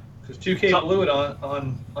 Yep, because 2K blew it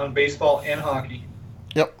on baseball and hockey.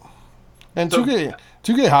 Yep. And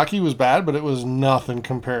 2K hockey was bad, but it was nothing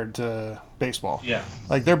compared to baseball. Yeah.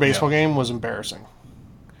 Their baseball game was embarrassing.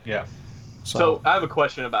 Yeah. So I have a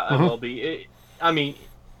question about MLB.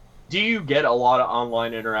 Do you get a lot of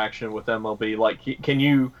online interaction with MLB? Can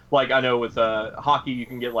you, I know with hockey you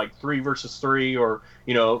can get 3 versus 3 or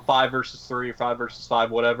 5 versus 3 or 5 versus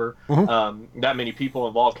 5, whatever. That many people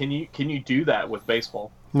involved. Can you do that with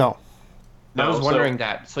baseball? No. I was wondering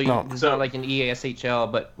that. So it's not like an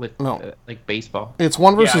EASHL, but with baseball. It's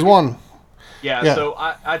 1 versus 1. Yeah, so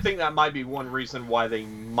I think that might be one reason why they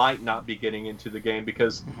might not be getting into the game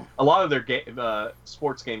because a lot of their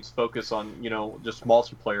sports games focus on just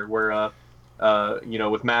multiplayer. Where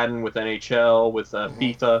with Madden, with NHL, with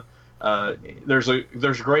FIFA, there's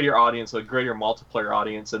a greater audience, a greater multiplayer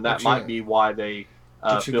audience, and that might be why they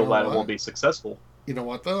feel that it won't be successful. You know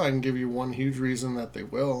what though? I can give you one huge reason that they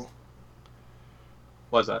will.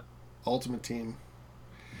 What's that? Ultimate Team.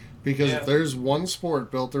 Because if there's one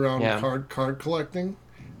sport built around card collecting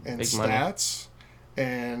and big stats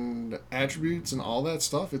and attributes and all that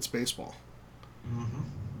stuff, it's baseball.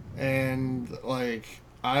 Mm-hmm. And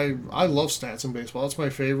I love stats in baseball. It's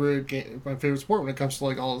my favorite game, my favorite sport when it comes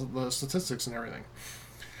to all the statistics and everything.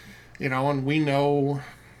 And we know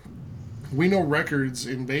records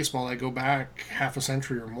in baseball that go back half a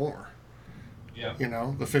century or more. Yeah.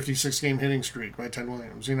 The 56-game hitting streak by Ted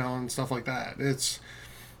Williams, and stuff like that.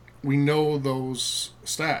 We know those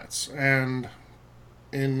stats, and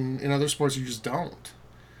in other sports you just don't.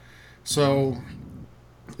 So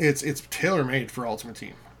it's tailor-made for Ultimate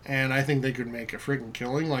Team, and I think they could make a freaking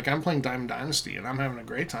killing. I'm playing Diamond Dynasty, and I'm having a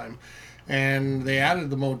great time. And they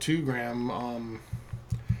added the Mode 2, Graham.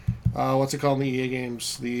 What's it called in the EA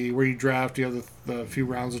games? Where you draft, you have the few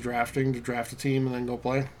rounds of drafting to draft a team and then go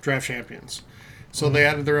play. Draft Champions. So they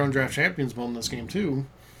added their own Draft Champions mode in this game too.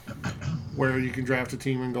 where you can draft a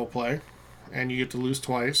team and go play, and you get to lose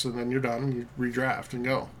twice, and then you're done, and you redraft and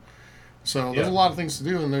go. So there's a lot of things to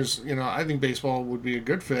do, and there's, I think baseball would be a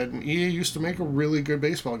good fit, and EA used to make a really good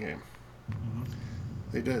baseball game.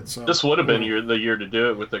 They did. So this would have been the year to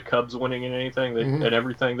do it with the Cubs winning and anything and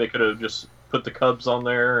everything. They could have just put the Cubs on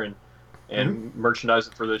there and merchandise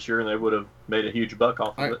it for this year, and they would have made a huge buck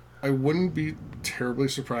off of it. I wouldn't be terribly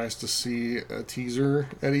surprised to see a teaser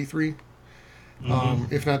at E3,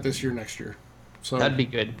 if not this year, next year. So that'd be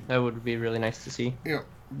good. That would be really nice to see. Yeah,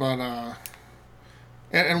 but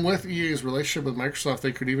and with EA's relationship with Microsoft,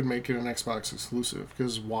 they could even make it an Xbox exclusive.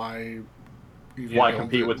 Because why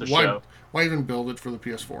compete with the show? Why even build it for the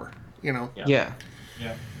PS4? Yeah.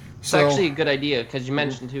 It's actually a good idea because you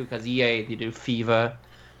mentioned too. Because EA, they do FIFA,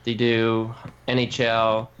 they do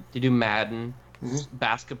NHL, they do Madden,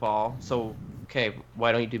 basketball. So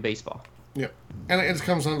why don't you do baseball? Yeah, and it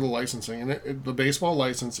comes down to the licensing, and the baseball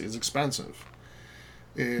license is expensive.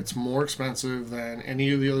 It's more expensive than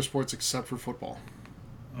any of the other sports except for football.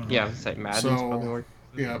 Yeah, it's like Madden's probably more.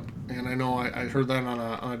 Yeah, and I know I heard that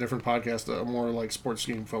on a different podcast, a more like sports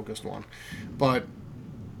game focused one, but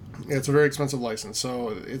it's a very expensive license, so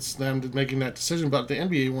it's them making that decision. But the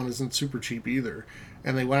NBA one isn't super cheap either,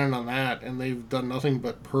 and they went in on that, and they've done nothing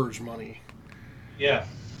but purge money. Yeah.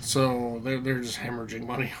 So they're just hemorrhaging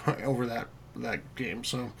money over that game.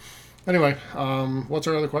 So anyway, what's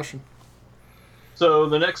our other question? So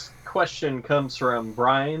the next question comes from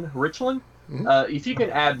Brian Richland. If you could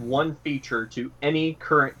add one feature to any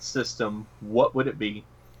current system, what would it be?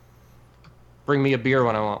 Bring me a beer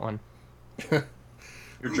when I want one.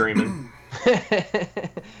 You're dreaming.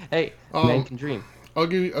 Hey, man can dream. I'll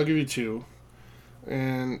give you two,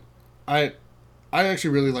 and I actually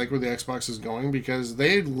really like where the Xbox is going because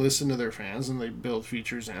they listen to their fans and they build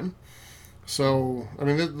features in. So I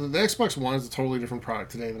mean, the Xbox One is a totally different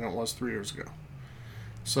product today than it was 3 years ago.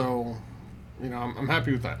 So, I'm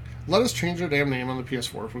happy with that. Let us change our damn name on the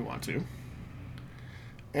PS4 if we want to.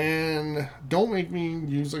 And don't make me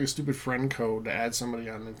use like a stupid friend code to add somebody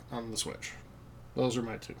on the Switch. Those are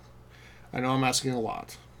my two. I know I'm asking a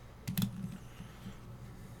lot.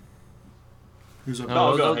 Who's up?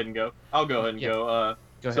 I'll go ahead and go. Go ahead. Go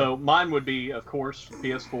ahead. So mine would be, of course,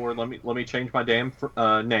 PS4. Let me change my damn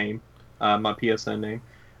name, my PSN name,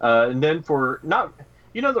 and then for not.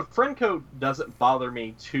 The friend code doesn't bother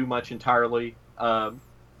me too much entirely on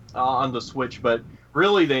the Switch, but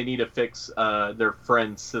really they need to fix their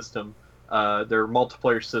friend system, their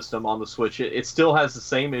multiplayer system on the Switch. It still has the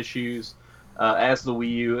same issues as the Wii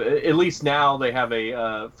U. At least now they have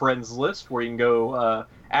a friends list where you can go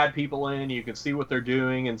add people in, you can see what they're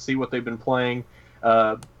doing and see what they've been playing,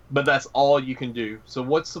 but that's all you can do. So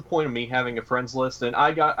what's the point of me having a friends list? And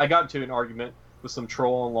I got into an argument with some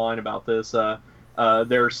troll online about this.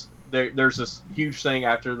 There's this huge thing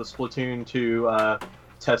after the Splatoon 2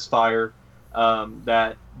 test fire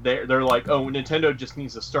that they're like, oh, Nintendo just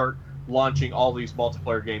needs to start launching all these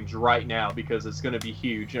multiplayer games right now because it's going to be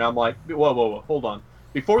huge. And I'm like, whoa, hold on.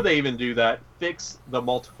 Before they even do that, fix the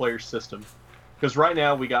multiplayer system. Because right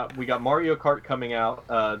now we got Mario Kart coming out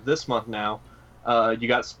this month now. You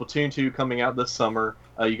got Splatoon 2 coming out this summer.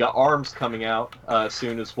 You got ARMS coming out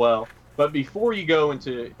soon as well. But before you go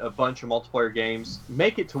into a bunch of multiplayer games,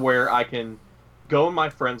 make it to where I can go in my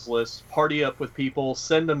friends list, party up with people,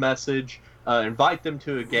 send a message, invite them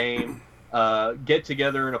to a game, get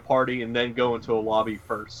together in a party, and then go into a lobby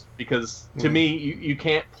first. Because to me, you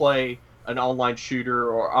can't play an online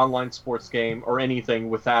shooter or online sports game or anything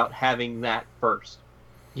without having that first.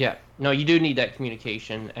 Yeah, no, you do need that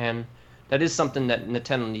communication, and that is something that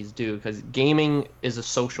Nintendo needs to do because gaming is a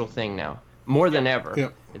social thing now. More than ever.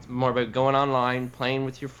 Yep. It's more about going online, playing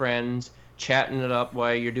with your friends, chatting it up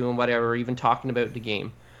while you're doing whatever, even talking about the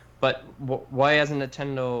game. But why hasn't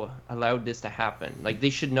Nintendo allowed this to happen? Like, they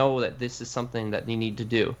should know that this is something that they need to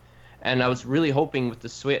do. And I was really hoping with the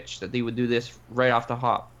Switch that they would do this right off the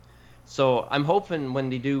hop. So I'm hoping when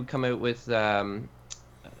they do come out with where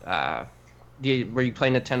you play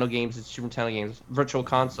Nintendo games and Super Nintendo games, Virtual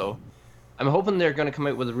Console, I'm hoping they're going to come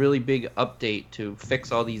out with a really big update to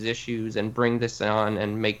fix all these issues and bring this on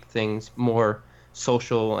and make things more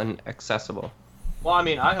social and accessible. Well, I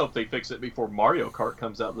mean, I hope they fix it before Mario Kart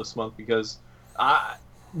comes out this month because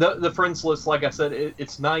the friends list, like I said,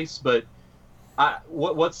 it's nice, but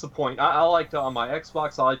what's the point? I like to, on my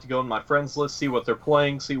Xbox, I like to go in my friends list, see what they're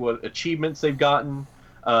playing, see what achievements they've gotten.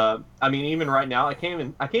 I mean, even right now, I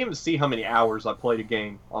can't even see how many hours I played a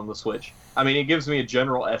game on the Switch. I mean, it gives me a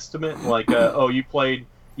general estimate, like, oh, you played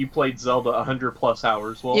you played Zelda 100 plus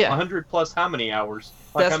hours. Well, Yeah. 100 plus how many hours?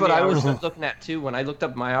 Like, That's how what many I was hours? looking at too. When I looked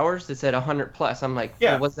up my hours, it said 100 plus. I'm like,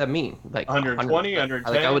 Yeah. well, what does that mean? Like 120, 100,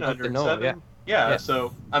 110, like I would like to know. 107. Yeah. Yeah.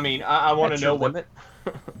 So I mean, I want to That's know your what. limit.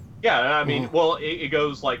 Yeah, I mean, well, it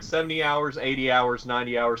goes like 70 hours, 80 hours,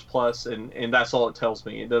 90 hours plus, and that's all it tells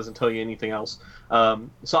me. It doesn't tell you anything else.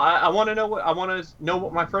 So I want to know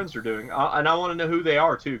what my friends are doing, and I want to know who they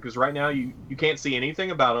are too, because right now you can't see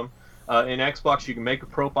anything about them. In Xbox, you can make a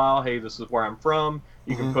profile. Hey, this is where I'm from.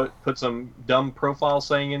 You can put some dumb profile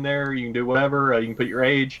saying in there. You can do whatever. You can put your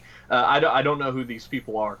age. I don't know who these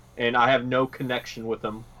people are, and I have no connection with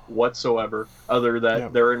them whatsoever, other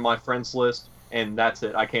that they're in my friends list. And that's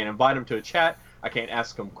it. I can't invite them to a chat. I can't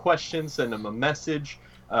ask them questions, send them a message.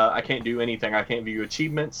 I can't do anything. I can't view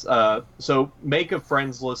achievements. So make a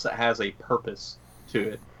friends list that has a purpose to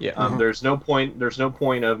it. Yeah. There's no point. There's no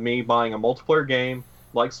point of me buying a multiplayer game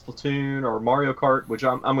like Splatoon or Mario Kart, which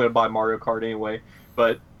I'm going to buy Mario Kart anyway.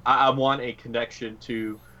 But I want a connection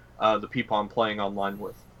to the people I'm playing online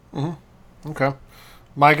with. Okay,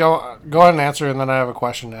 Mike, go ahead and answer, and then I have a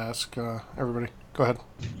question to ask everybody. Go ahead.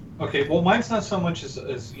 Okay, well, mine's not so much as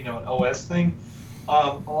an OS thing.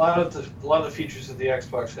 A lot of the features that the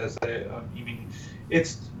Xbox has,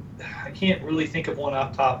 I can't really think of one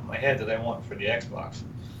off the top of my head that I want for the Xbox.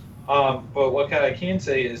 But what I can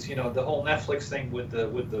say is, the whole Netflix thing with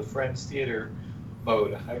the Friends Theater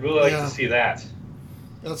mode. I'd really like to see that.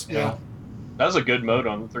 That's That was a good mode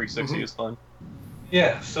on 360. It's fun.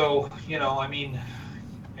 Yeah. So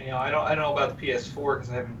I don't know about the PS4 because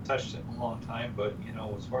I haven't touched it in a long time, but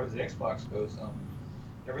as far as the Xbox goes,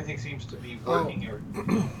 everything seems to be working. Or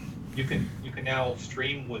you can now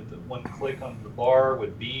stream with one click on the bar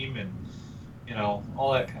with Beam and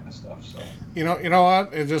all that kind of stuff. So you know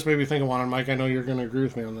what? It just made me think of one, and Mike, I know you're going to agree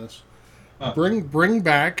with me on this. Bring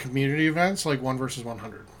back community events like 1 versus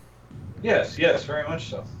 100. Yes, very much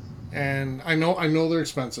so. And I know they're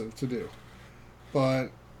expensive to do, but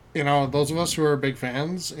those of us who are big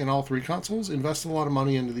fans in all three consoles invest a lot of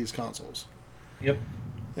money into these consoles. Yep.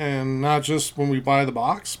 And not just when we buy the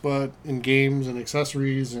box, but in games and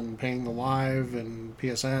accessories and paying the live and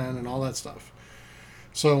PSN and all that stuff.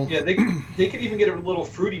 So yeah, they could even get a little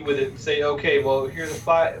fruity with it and say, okay, well, here's a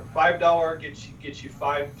 $5 gets you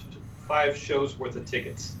five shows worth of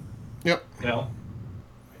tickets. Yep.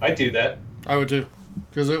 I'd do that. I would too,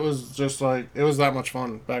 because it was just like it was that much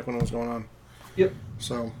fun back when it was going on. Yep.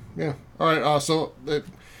 So yeah. All right.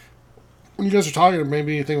 When you guys are talking, it made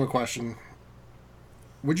me think of a question.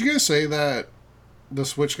 Would you guys say that the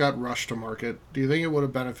Switch got rushed to market? Do you think it would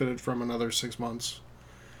have benefited from another 6 months?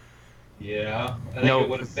 Yeah, I think it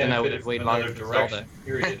would have benefited from another direction.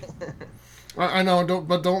 Period. I know,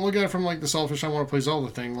 but don't look at it from like the selfish I want to play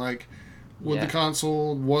Zelda thing. Like, was the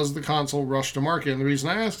console rushed to market? And the reason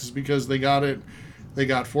I ask is because they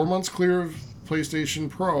got 4 months clear of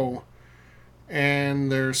PlayStation Pro,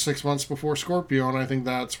 and they're 6 months before Scorpio, and I think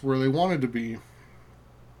that's where they wanted to be.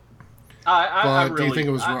 Do you think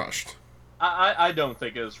it was rushed? I don't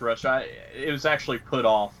think it was rushed. It was actually put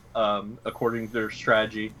off according to their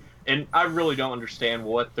strategy. And I really don't understand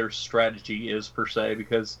what their strategy is per se,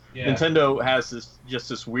 because Nintendo has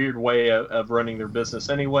this weird way of running their business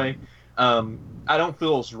anyway. I don't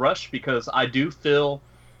feel it's rushed because I do feel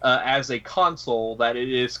as a console that it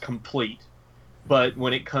is complete. But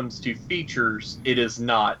when it comes to features, it is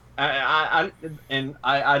not. I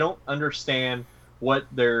don't understand what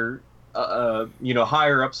their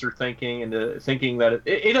higher ups are thinking, and thinking that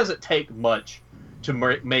it doesn't take much to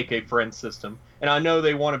make a friend system. And I know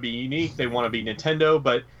they want to be unique, they want to be Nintendo,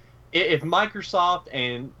 but if Microsoft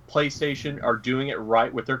and PlayStation are doing it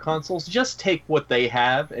right with their consoles, just take what they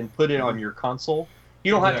have and put it on your console.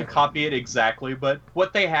 You don't have to copy it exactly, but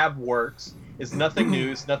what they have works. It's nothing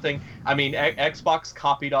new. It's nothing. I mean, Xbox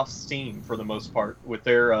copied off Steam for the most part with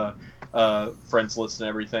their friends list and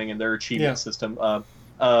everything, and their achievement system.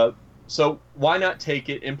 So why not take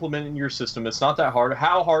it, implement it in your system? It's not that hard.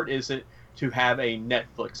 How hard is it to have a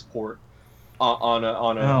Netflix port on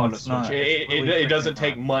a Switch? It doesn't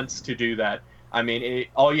take months to do that. I mean,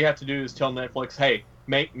 all you have to do is tell Netflix, hey,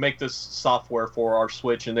 make this software for our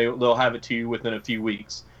Switch, and they'll have it to you within a few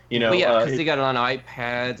weeks. Because they got it on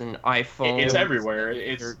iPads and iPhones. It's everywhere.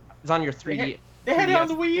 It's on your 3D. They had it on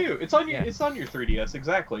the Wii U. It's on your 3DS.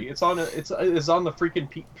 Exactly. It's on the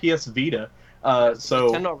freaking PS Vita.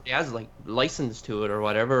 So Nintendo already has license to it or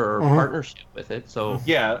whatever, or partnership with it. So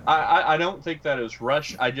yeah, I don't think that is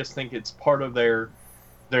rushed. I just think it's part of their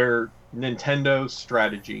Nintendo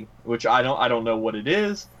strategy, which I don't know what it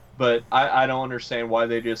is, but I don't understand why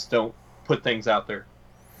they just don't put things out there.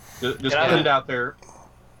 Just put it out there.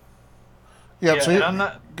 Yep. Yeah, So and I'm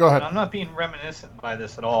not. go ahead. I'm not being reminiscent by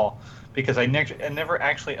this at all because I never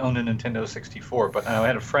actually owned a Nintendo 64, but I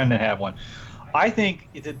had a friend that had one. I think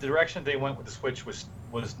the direction they went with the Switch was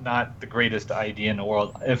not the greatest idea in the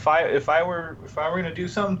world. If I were going to do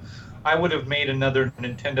something, I would have made another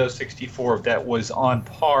Nintendo 64 that was on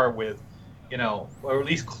par with, or at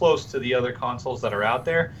least close to the other consoles that are out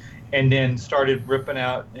there, and then started ripping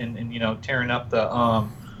out and tearing up the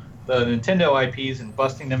Nintendo IPs and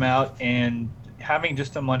busting them out and having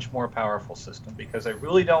just a much more powerful system, because I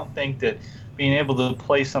really don't think that being able to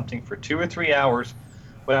play something for 2 or 3 hours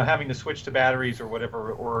without having to switch to batteries or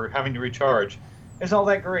whatever, or having to recharge, is all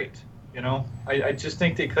that great. I just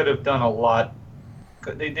think they could have done a lot.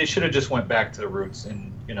 They should have just went back to the roots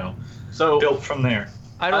and So built from there.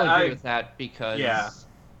 I don't agree with that because Yeah.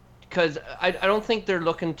 because I don't think they're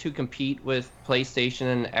looking to compete with PlayStation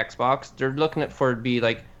and Xbox. They're looking for it to be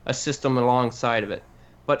like a system alongside of it.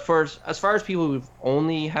 But as far as people who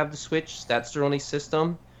only have the Switch, that's their only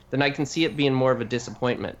system, then I can see it being more of a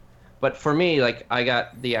disappointment. But for me, like, I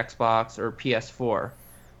got the Xbox or PS4.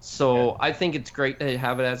 So I think it's great to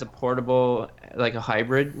have it as a portable, like a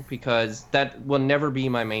hybrid, because that will never be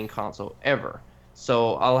my main console, ever.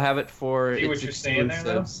 So I'll have it for See what its you're saying there,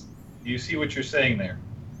 though? exclusives. You see what you're saying there?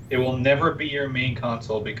 It will never be your main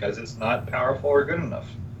console because it's not powerful or good enough.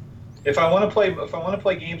 If I want to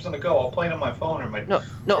play games on the go, I'll play it on my phone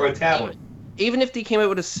or a tablet. Even if they came out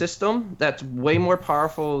with a system that's way more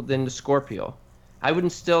powerful than the Scorpio,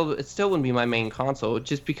 it still wouldn't be my main console,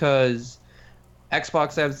 just because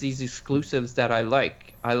Xbox has these exclusives that I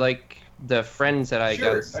like. I like the friends that I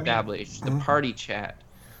got established, the party chat.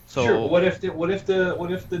 So Sure, but what if the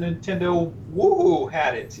Nintendo Woo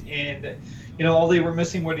had it, and all they were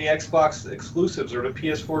missing were the Xbox exclusives or the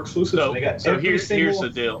PS4 exclusives? So, and they got here's the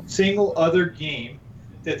deal. Single other game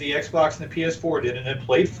that the Xbox and the PS4 did, and it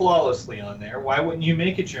played flawlessly on there. Why wouldn't you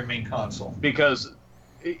make it your main console? Because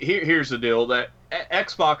here's the deal, that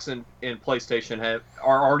Xbox and PlayStation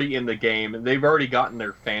are already in the game, and they've already gotten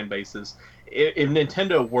their fan bases. If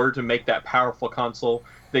Nintendo were to make that powerful console,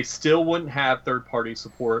 they still wouldn't have third-party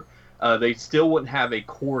support. They still wouldn't have a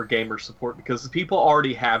core gamer support, because people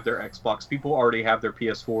already have their Xbox, people already have their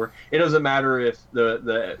PS4. It doesn't matter if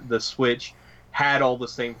the Switch had all the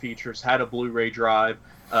same features, had a Blu-ray drive,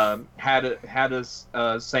 had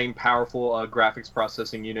a same powerful graphics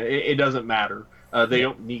processing unit. It doesn't matter. They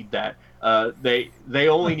don't need that. They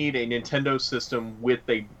only need a Nintendo system with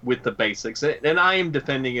the basics. And I am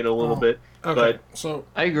defending it a little bit, Okay. but So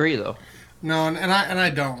I agree, though. no, and I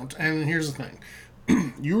don't. And here's the thing.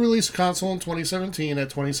 You release a console in 2017 at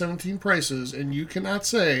 2017 prices, and you cannot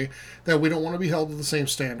say that we don't want to be held to the same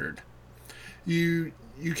standard. You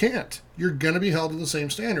can't. You're going to be held to the same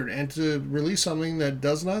standard. And to release something that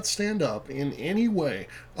does not stand up in any way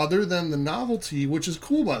other than the novelty, which is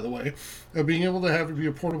cool, by the way, of being able to have it be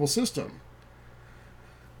a portable system.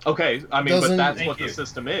 okay, I mean, but that's Thank what you. the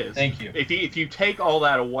system is. Thank you. If you take all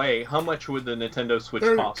that away, how much would the Nintendo Switch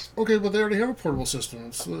cost? Okay, but they already have a portable system.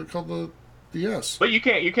 It's called the DS. But you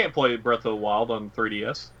can't play Breath of the Wild on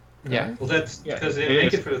 3DS. Yeah. Well, that's because they didn't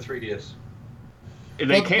make it for the 3DS. If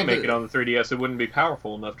they But- can't but make it on the 3DS, it wouldn't be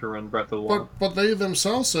powerful enough to run Breath of the Wild. But they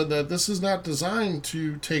themselves said that this is not designed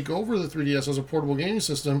to take over the 3DS as a portable gaming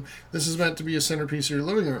system. This is meant to be a centerpiece of your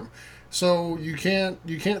living room. So you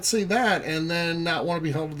can't say that and then not want to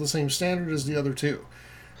be held to the same standard as the other two.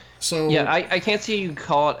 So Yeah, I can't see you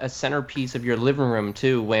call it a centerpiece of your living room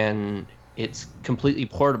too when it's completely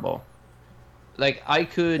portable. Like, I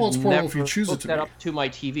could Well, it's portable never if you choose it hook to that be. up to my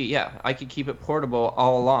TV. Yeah, I could keep it portable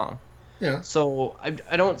all along. yeah. So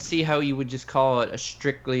I don't see how you would just call it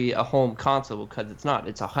strictly a home console, because it's not.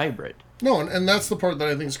 It's a hybrid. No, and that's the part that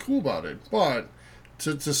I think is cool about it. But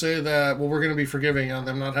to say that, well, we're going to be forgiving on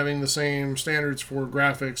them not having the same standards for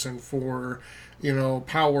graphics and for,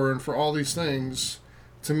 power and for all these things,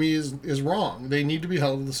 to me is wrong. They need to be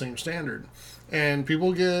held to the same standard. And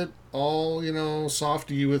people get all,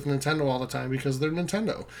 softy with Nintendo all the time because they're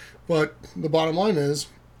Nintendo. But the bottom line is,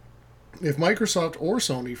 if Microsoft or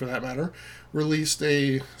Sony, for that matter, released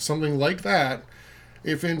something like that,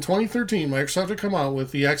 if in 2013 Microsoft had come out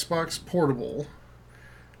with the Xbox Portable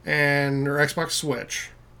or Xbox Switch,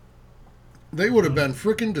 they would have been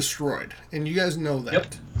freaking destroyed, and you guys know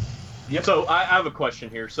that. Yep. So I have a question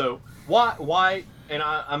here. So why? And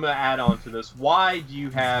I'm going to add on to this. Why do you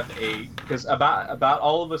have because about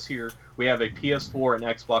all of us here, we have a PS4 and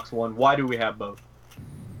Xbox One. Why do we have both?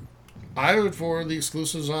 I would for the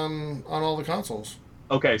exclusives on all the consoles.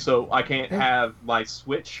 Okay, so I can't have my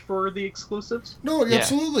Switch for the exclusives? No, Yeah.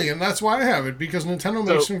 absolutely, and that's why I have it, because Nintendo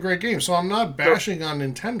makes some great games. So I'm not bashing on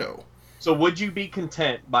Nintendo. So would you be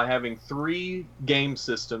content by having 3 game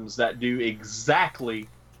systems that do exactly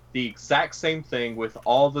the exact same thing with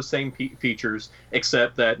all the same features,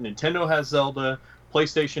 except that Nintendo has Zelda,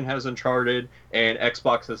 PlayStation has Uncharted, and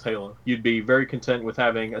Xbox has Halo? You'd be very content with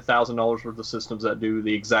having $1,000 worth of systems that do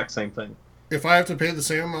the exact same thing. If I have to pay the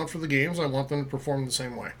same amount for the games, I want them to perform the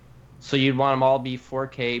same way. So you'd want them all to be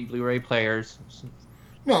 4K Blu-ray players?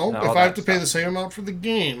 No, All if I have that to pay stuff. the same amount for the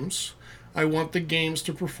games, I want the games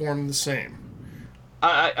to perform the same.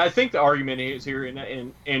 I think the argument is here,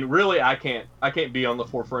 and really I can't be on the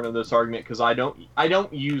forefront of this argument because I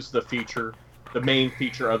don't use the main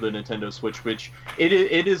feature of the Nintendo Switch, which it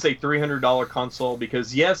is a $300 console,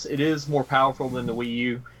 because yes, it is more powerful than the Wii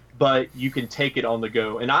U, but you can take it on the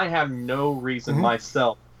go, and I have no reason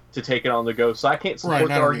myself to take it on the go, so I can't support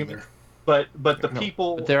the argument. But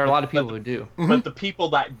there are a lot of people who do. But the people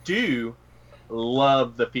that do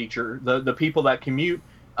love the feature. The people that commute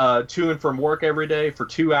to and from work every day for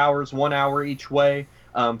 2 hours, 1 hour each way.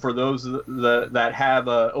 For those that have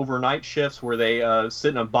overnight shifts where they sit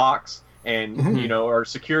in a box and are a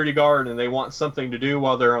security guard and they want something to do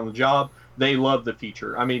while they're on the job, they love the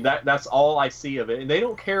feature. I mean, that's all I see of it, and they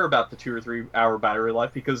don't care about the 2 or 3 hour battery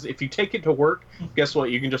life, because if you take it to work, guess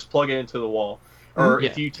what? You can just plug it into the wall. Or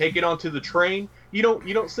if you take it onto the train, you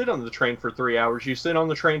don't sit on the train for 3 hours. You sit on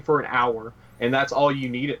the train for an hour, and that's all you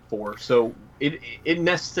need it for. So it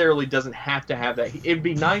necessarily doesn't have to have that. It'd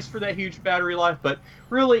be nice for that huge battery life, but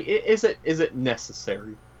really, is it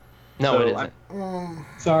necessary? No, So it isn't.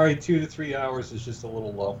 Sorry, 2 to 3 hours is just a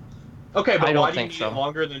little low. Okay, but I don't why do you think need so. it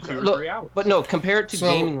longer than 2 or Look, 3 hours? But no, compare it to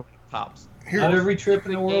So- gaming laptops. Not every trip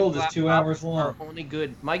in the Gaming world is 2 laptops hours are long. only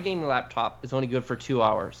good. My gaming laptop is only good for 2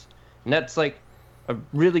 hours, and that's like a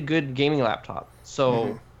really good gaming laptop.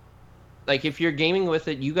 So, like, if you're gaming with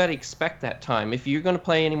it, you got to expect that time. If you're going to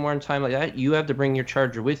play any more in time like that, you have to bring your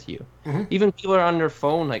charger with you. Even people are on their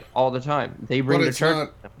phone like all the time. They bring But their it's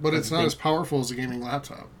charger. not as powerful as a gaming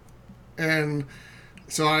laptop. And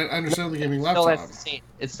so I understand the gaming Still laptop. has the same,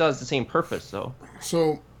 it still has the same purpose, though.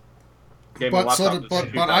 So, Gaming but laptop is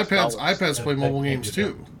 $2,000. iPads play mobile games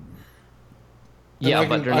too. Yeah, I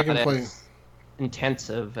but can they're play- not as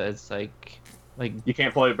intensive as like You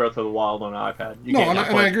can't play Breath of the Wild on an iPad. You No, can't and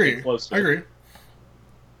play I it agree. close to I it. agree.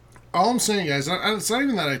 All I'm saying, guys, and it's not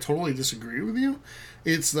even that I totally disagree with you.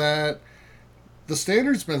 It's that the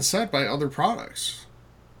standard's been set by other products.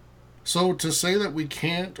 So to say that we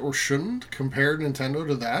can't or shouldn't compare Nintendo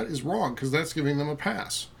to that is wrong, because that's giving them a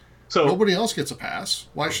pass. So Nobody else gets a pass.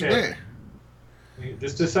 Why should Okay. they?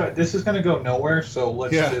 This is going to go nowhere, so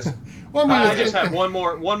let's just... Well, I I mean, just have one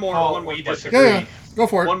more we question. disagree. yeah, go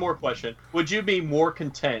for it. One more question. Would you be more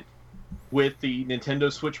content with the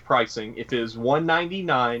Nintendo Switch pricing if it was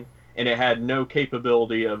 $199 and it had no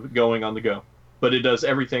capability of going on the go, but it does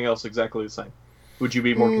everything else exactly the same? Would you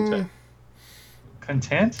be more content?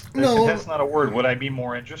 Content? No. Content's not a word. Would I be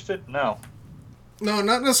more interested? No. No,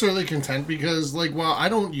 not necessarily content, because, like, while I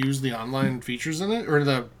don't use the online features in it, or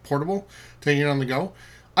the portable, taking it on the go,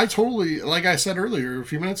 I totally, like I said earlier, a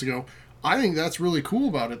few minutes ago, I think that's really cool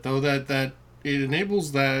about it, though, that it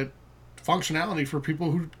enables that functionality for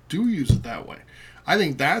people who do use it that way. I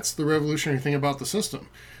think that's the revolutionary thing about the system.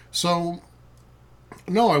 So,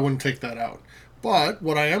 no, I wouldn't take that out. But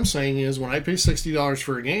what I am saying is, when I pay $60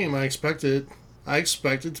 for a game, I expect it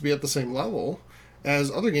to be at the same level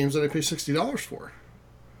as other games that I pay $60 for.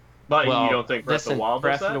 But well, you don't think Breath of listen, the Wild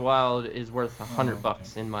Breath does of the that? Wild is worth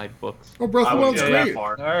 $100 in my books. Oh, Breath I of the wouldn't Wild's go that great.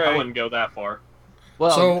 far. All right. I wouldn't go that far.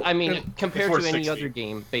 Well, So, I mean, and compared it's worth to any 60. other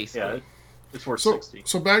game, basically. Yeah, it's worth So, 60.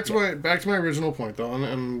 so back to my original point, though,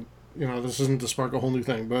 and you know, this isn't to spark a whole new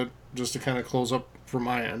thing, but just to kind of close up from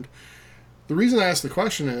my end. The reason I asked the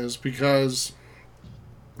question is because,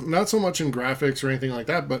 not so much in graphics or anything like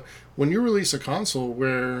that, but when you release a console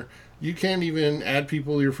where you can't even add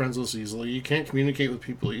people to your friends list easily, you can't communicate with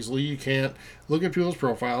people easily, you can't look at people's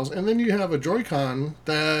profiles, and then you have a Joy-Con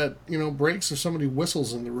that, you know, breaks if somebody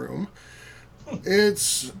whistles in the room,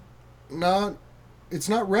 it's not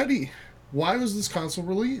ready. Why was this console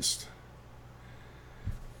released?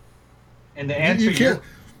 And to answer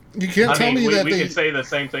You can't tell me that we they could say the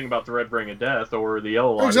same thing about the Red Ring of Death or the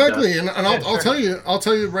Yellow Line exactly, of Death. and I'll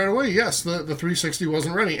tell you right away. Yes, the 360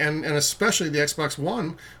 wasn't ready, and especially the Xbox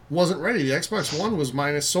One wasn't ready. The Xbox One was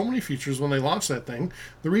minus so many features when they launched that thing.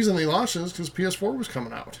 The reason they launched it is because PS4 was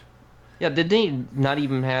coming out. Yeah, did they not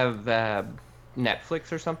even have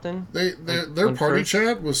Netflix or something? Their party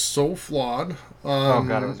chat was so flawed on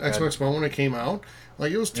God, it was bad. Xbox One when it came out.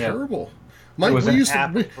 Like, it was Yeah. terrible. it was we an used to-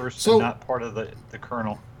 app we- at first so- and not part of the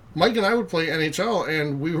kernel. Mike and I would play NHL,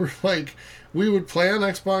 and we were like, we would play on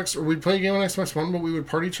Xbox, or we'd play a game on Xbox One, but we would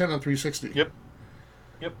party chat on 360. Yep.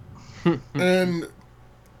 And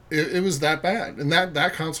it was that bad, and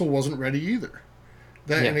that console wasn't ready either.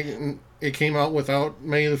 And it came out without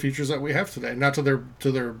many of the features that we have today. Not to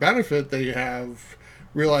their benefit, they have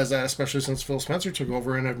realized that, especially since Phil Spencer took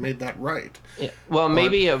over and have made that right. Yeah. Well,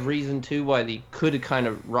 maybe a reason too why they could have kind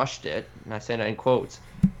of rushed it, and I say that in quotes,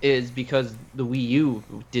 is because the Wii U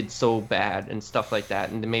did so bad and stuff like that,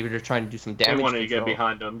 and maybe they're trying to do some damage. They wanted to control. get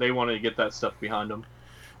behind them. They wanted to get that stuff behind them.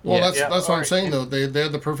 Well, Yeah. that's what I'm saying, though. They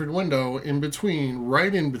had the perfect window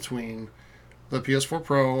right in between the PS4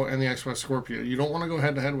 Pro and the Xbox Scorpio. You don't want to go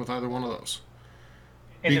head-to-head with either one of those.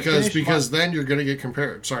 And Because then you're going to get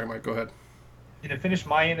compared. Sorry, Mike, go ahead. And to finish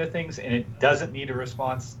my end of things, and it doesn't need a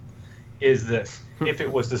response, is this. If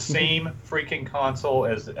it was the same freaking console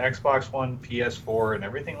as the Xbox One, PS4, and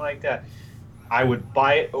everything like that, I would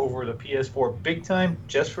buy it over the PS4 big time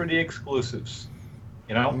just for the exclusives.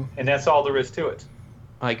 You know? Mm-hmm. And that's all there is to it.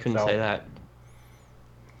 I couldn't So- say that.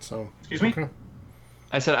 So, Excuse me? okay.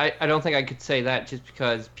 I said I don't think I could say that just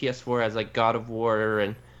because PS4 has like God of War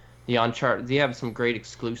and the Uncharted. They have some great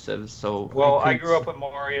exclusives. So Well, I couldn't- grew up with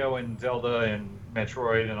Mario and Zelda and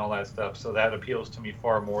Metroid and all that stuff, so that appeals to me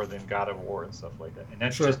far more than God of War and stuff like that. And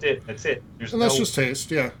that's Sure. just it. That's it. There's And that's just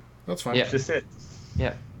taste. Yeah, that's fine. Yeah. That's just it.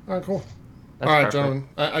 Yeah. All right, cool. That's All right, perfect. gentlemen.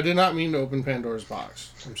 I did not mean to open Pandora's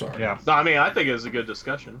box. I'm sorry. Yeah. No, I mean, I think it was a good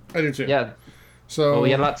discussion. I do too. Yeah. So Well,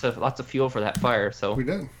 we had lots of fuel for that fire. So we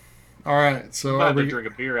did. All right. So I had to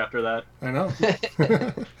drink a beer after that. I know.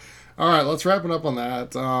 All right, let's wrap it up on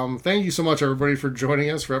that. Thank you so much, everybody, for joining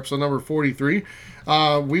us for episode number 43.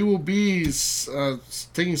 We will be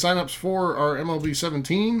taking signups for our MLB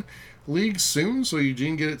 17 league soon, so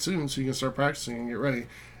Eugene, get it soon so you can start practicing and get ready.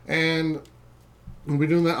 And we'll be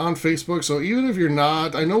doing that on Facebook, so even if you're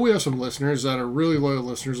not, I know we have some listeners that are really loyal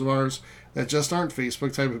listeners of ours that just aren't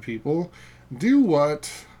Facebook type of people. Do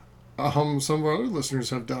what some of our other listeners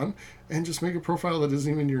have done and just make a profile that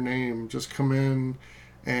isn't even your name. Just come in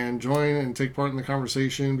and join and take part in the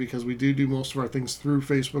conversation, because we do most of our things through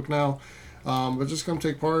Facebook now. But just come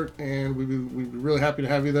take part, and we'd be really happy to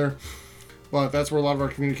have you there. But that's where a lot of our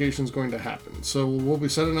communication is going to happen. So we'll be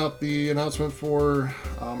sending out the announcement for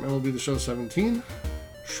MLB The Show 17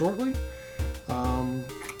 shortly.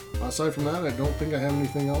 Aside from that, I don't think I have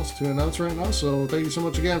anything else to announce right now. So thank you so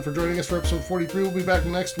much again for joining us for episode 43. We'll be back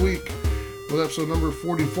next week with episode number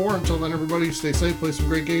 44. Until then, everybody, stay safe, play some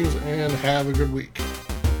great games, and have a good week.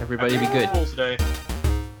 everybody be good. Happy Fool's Day.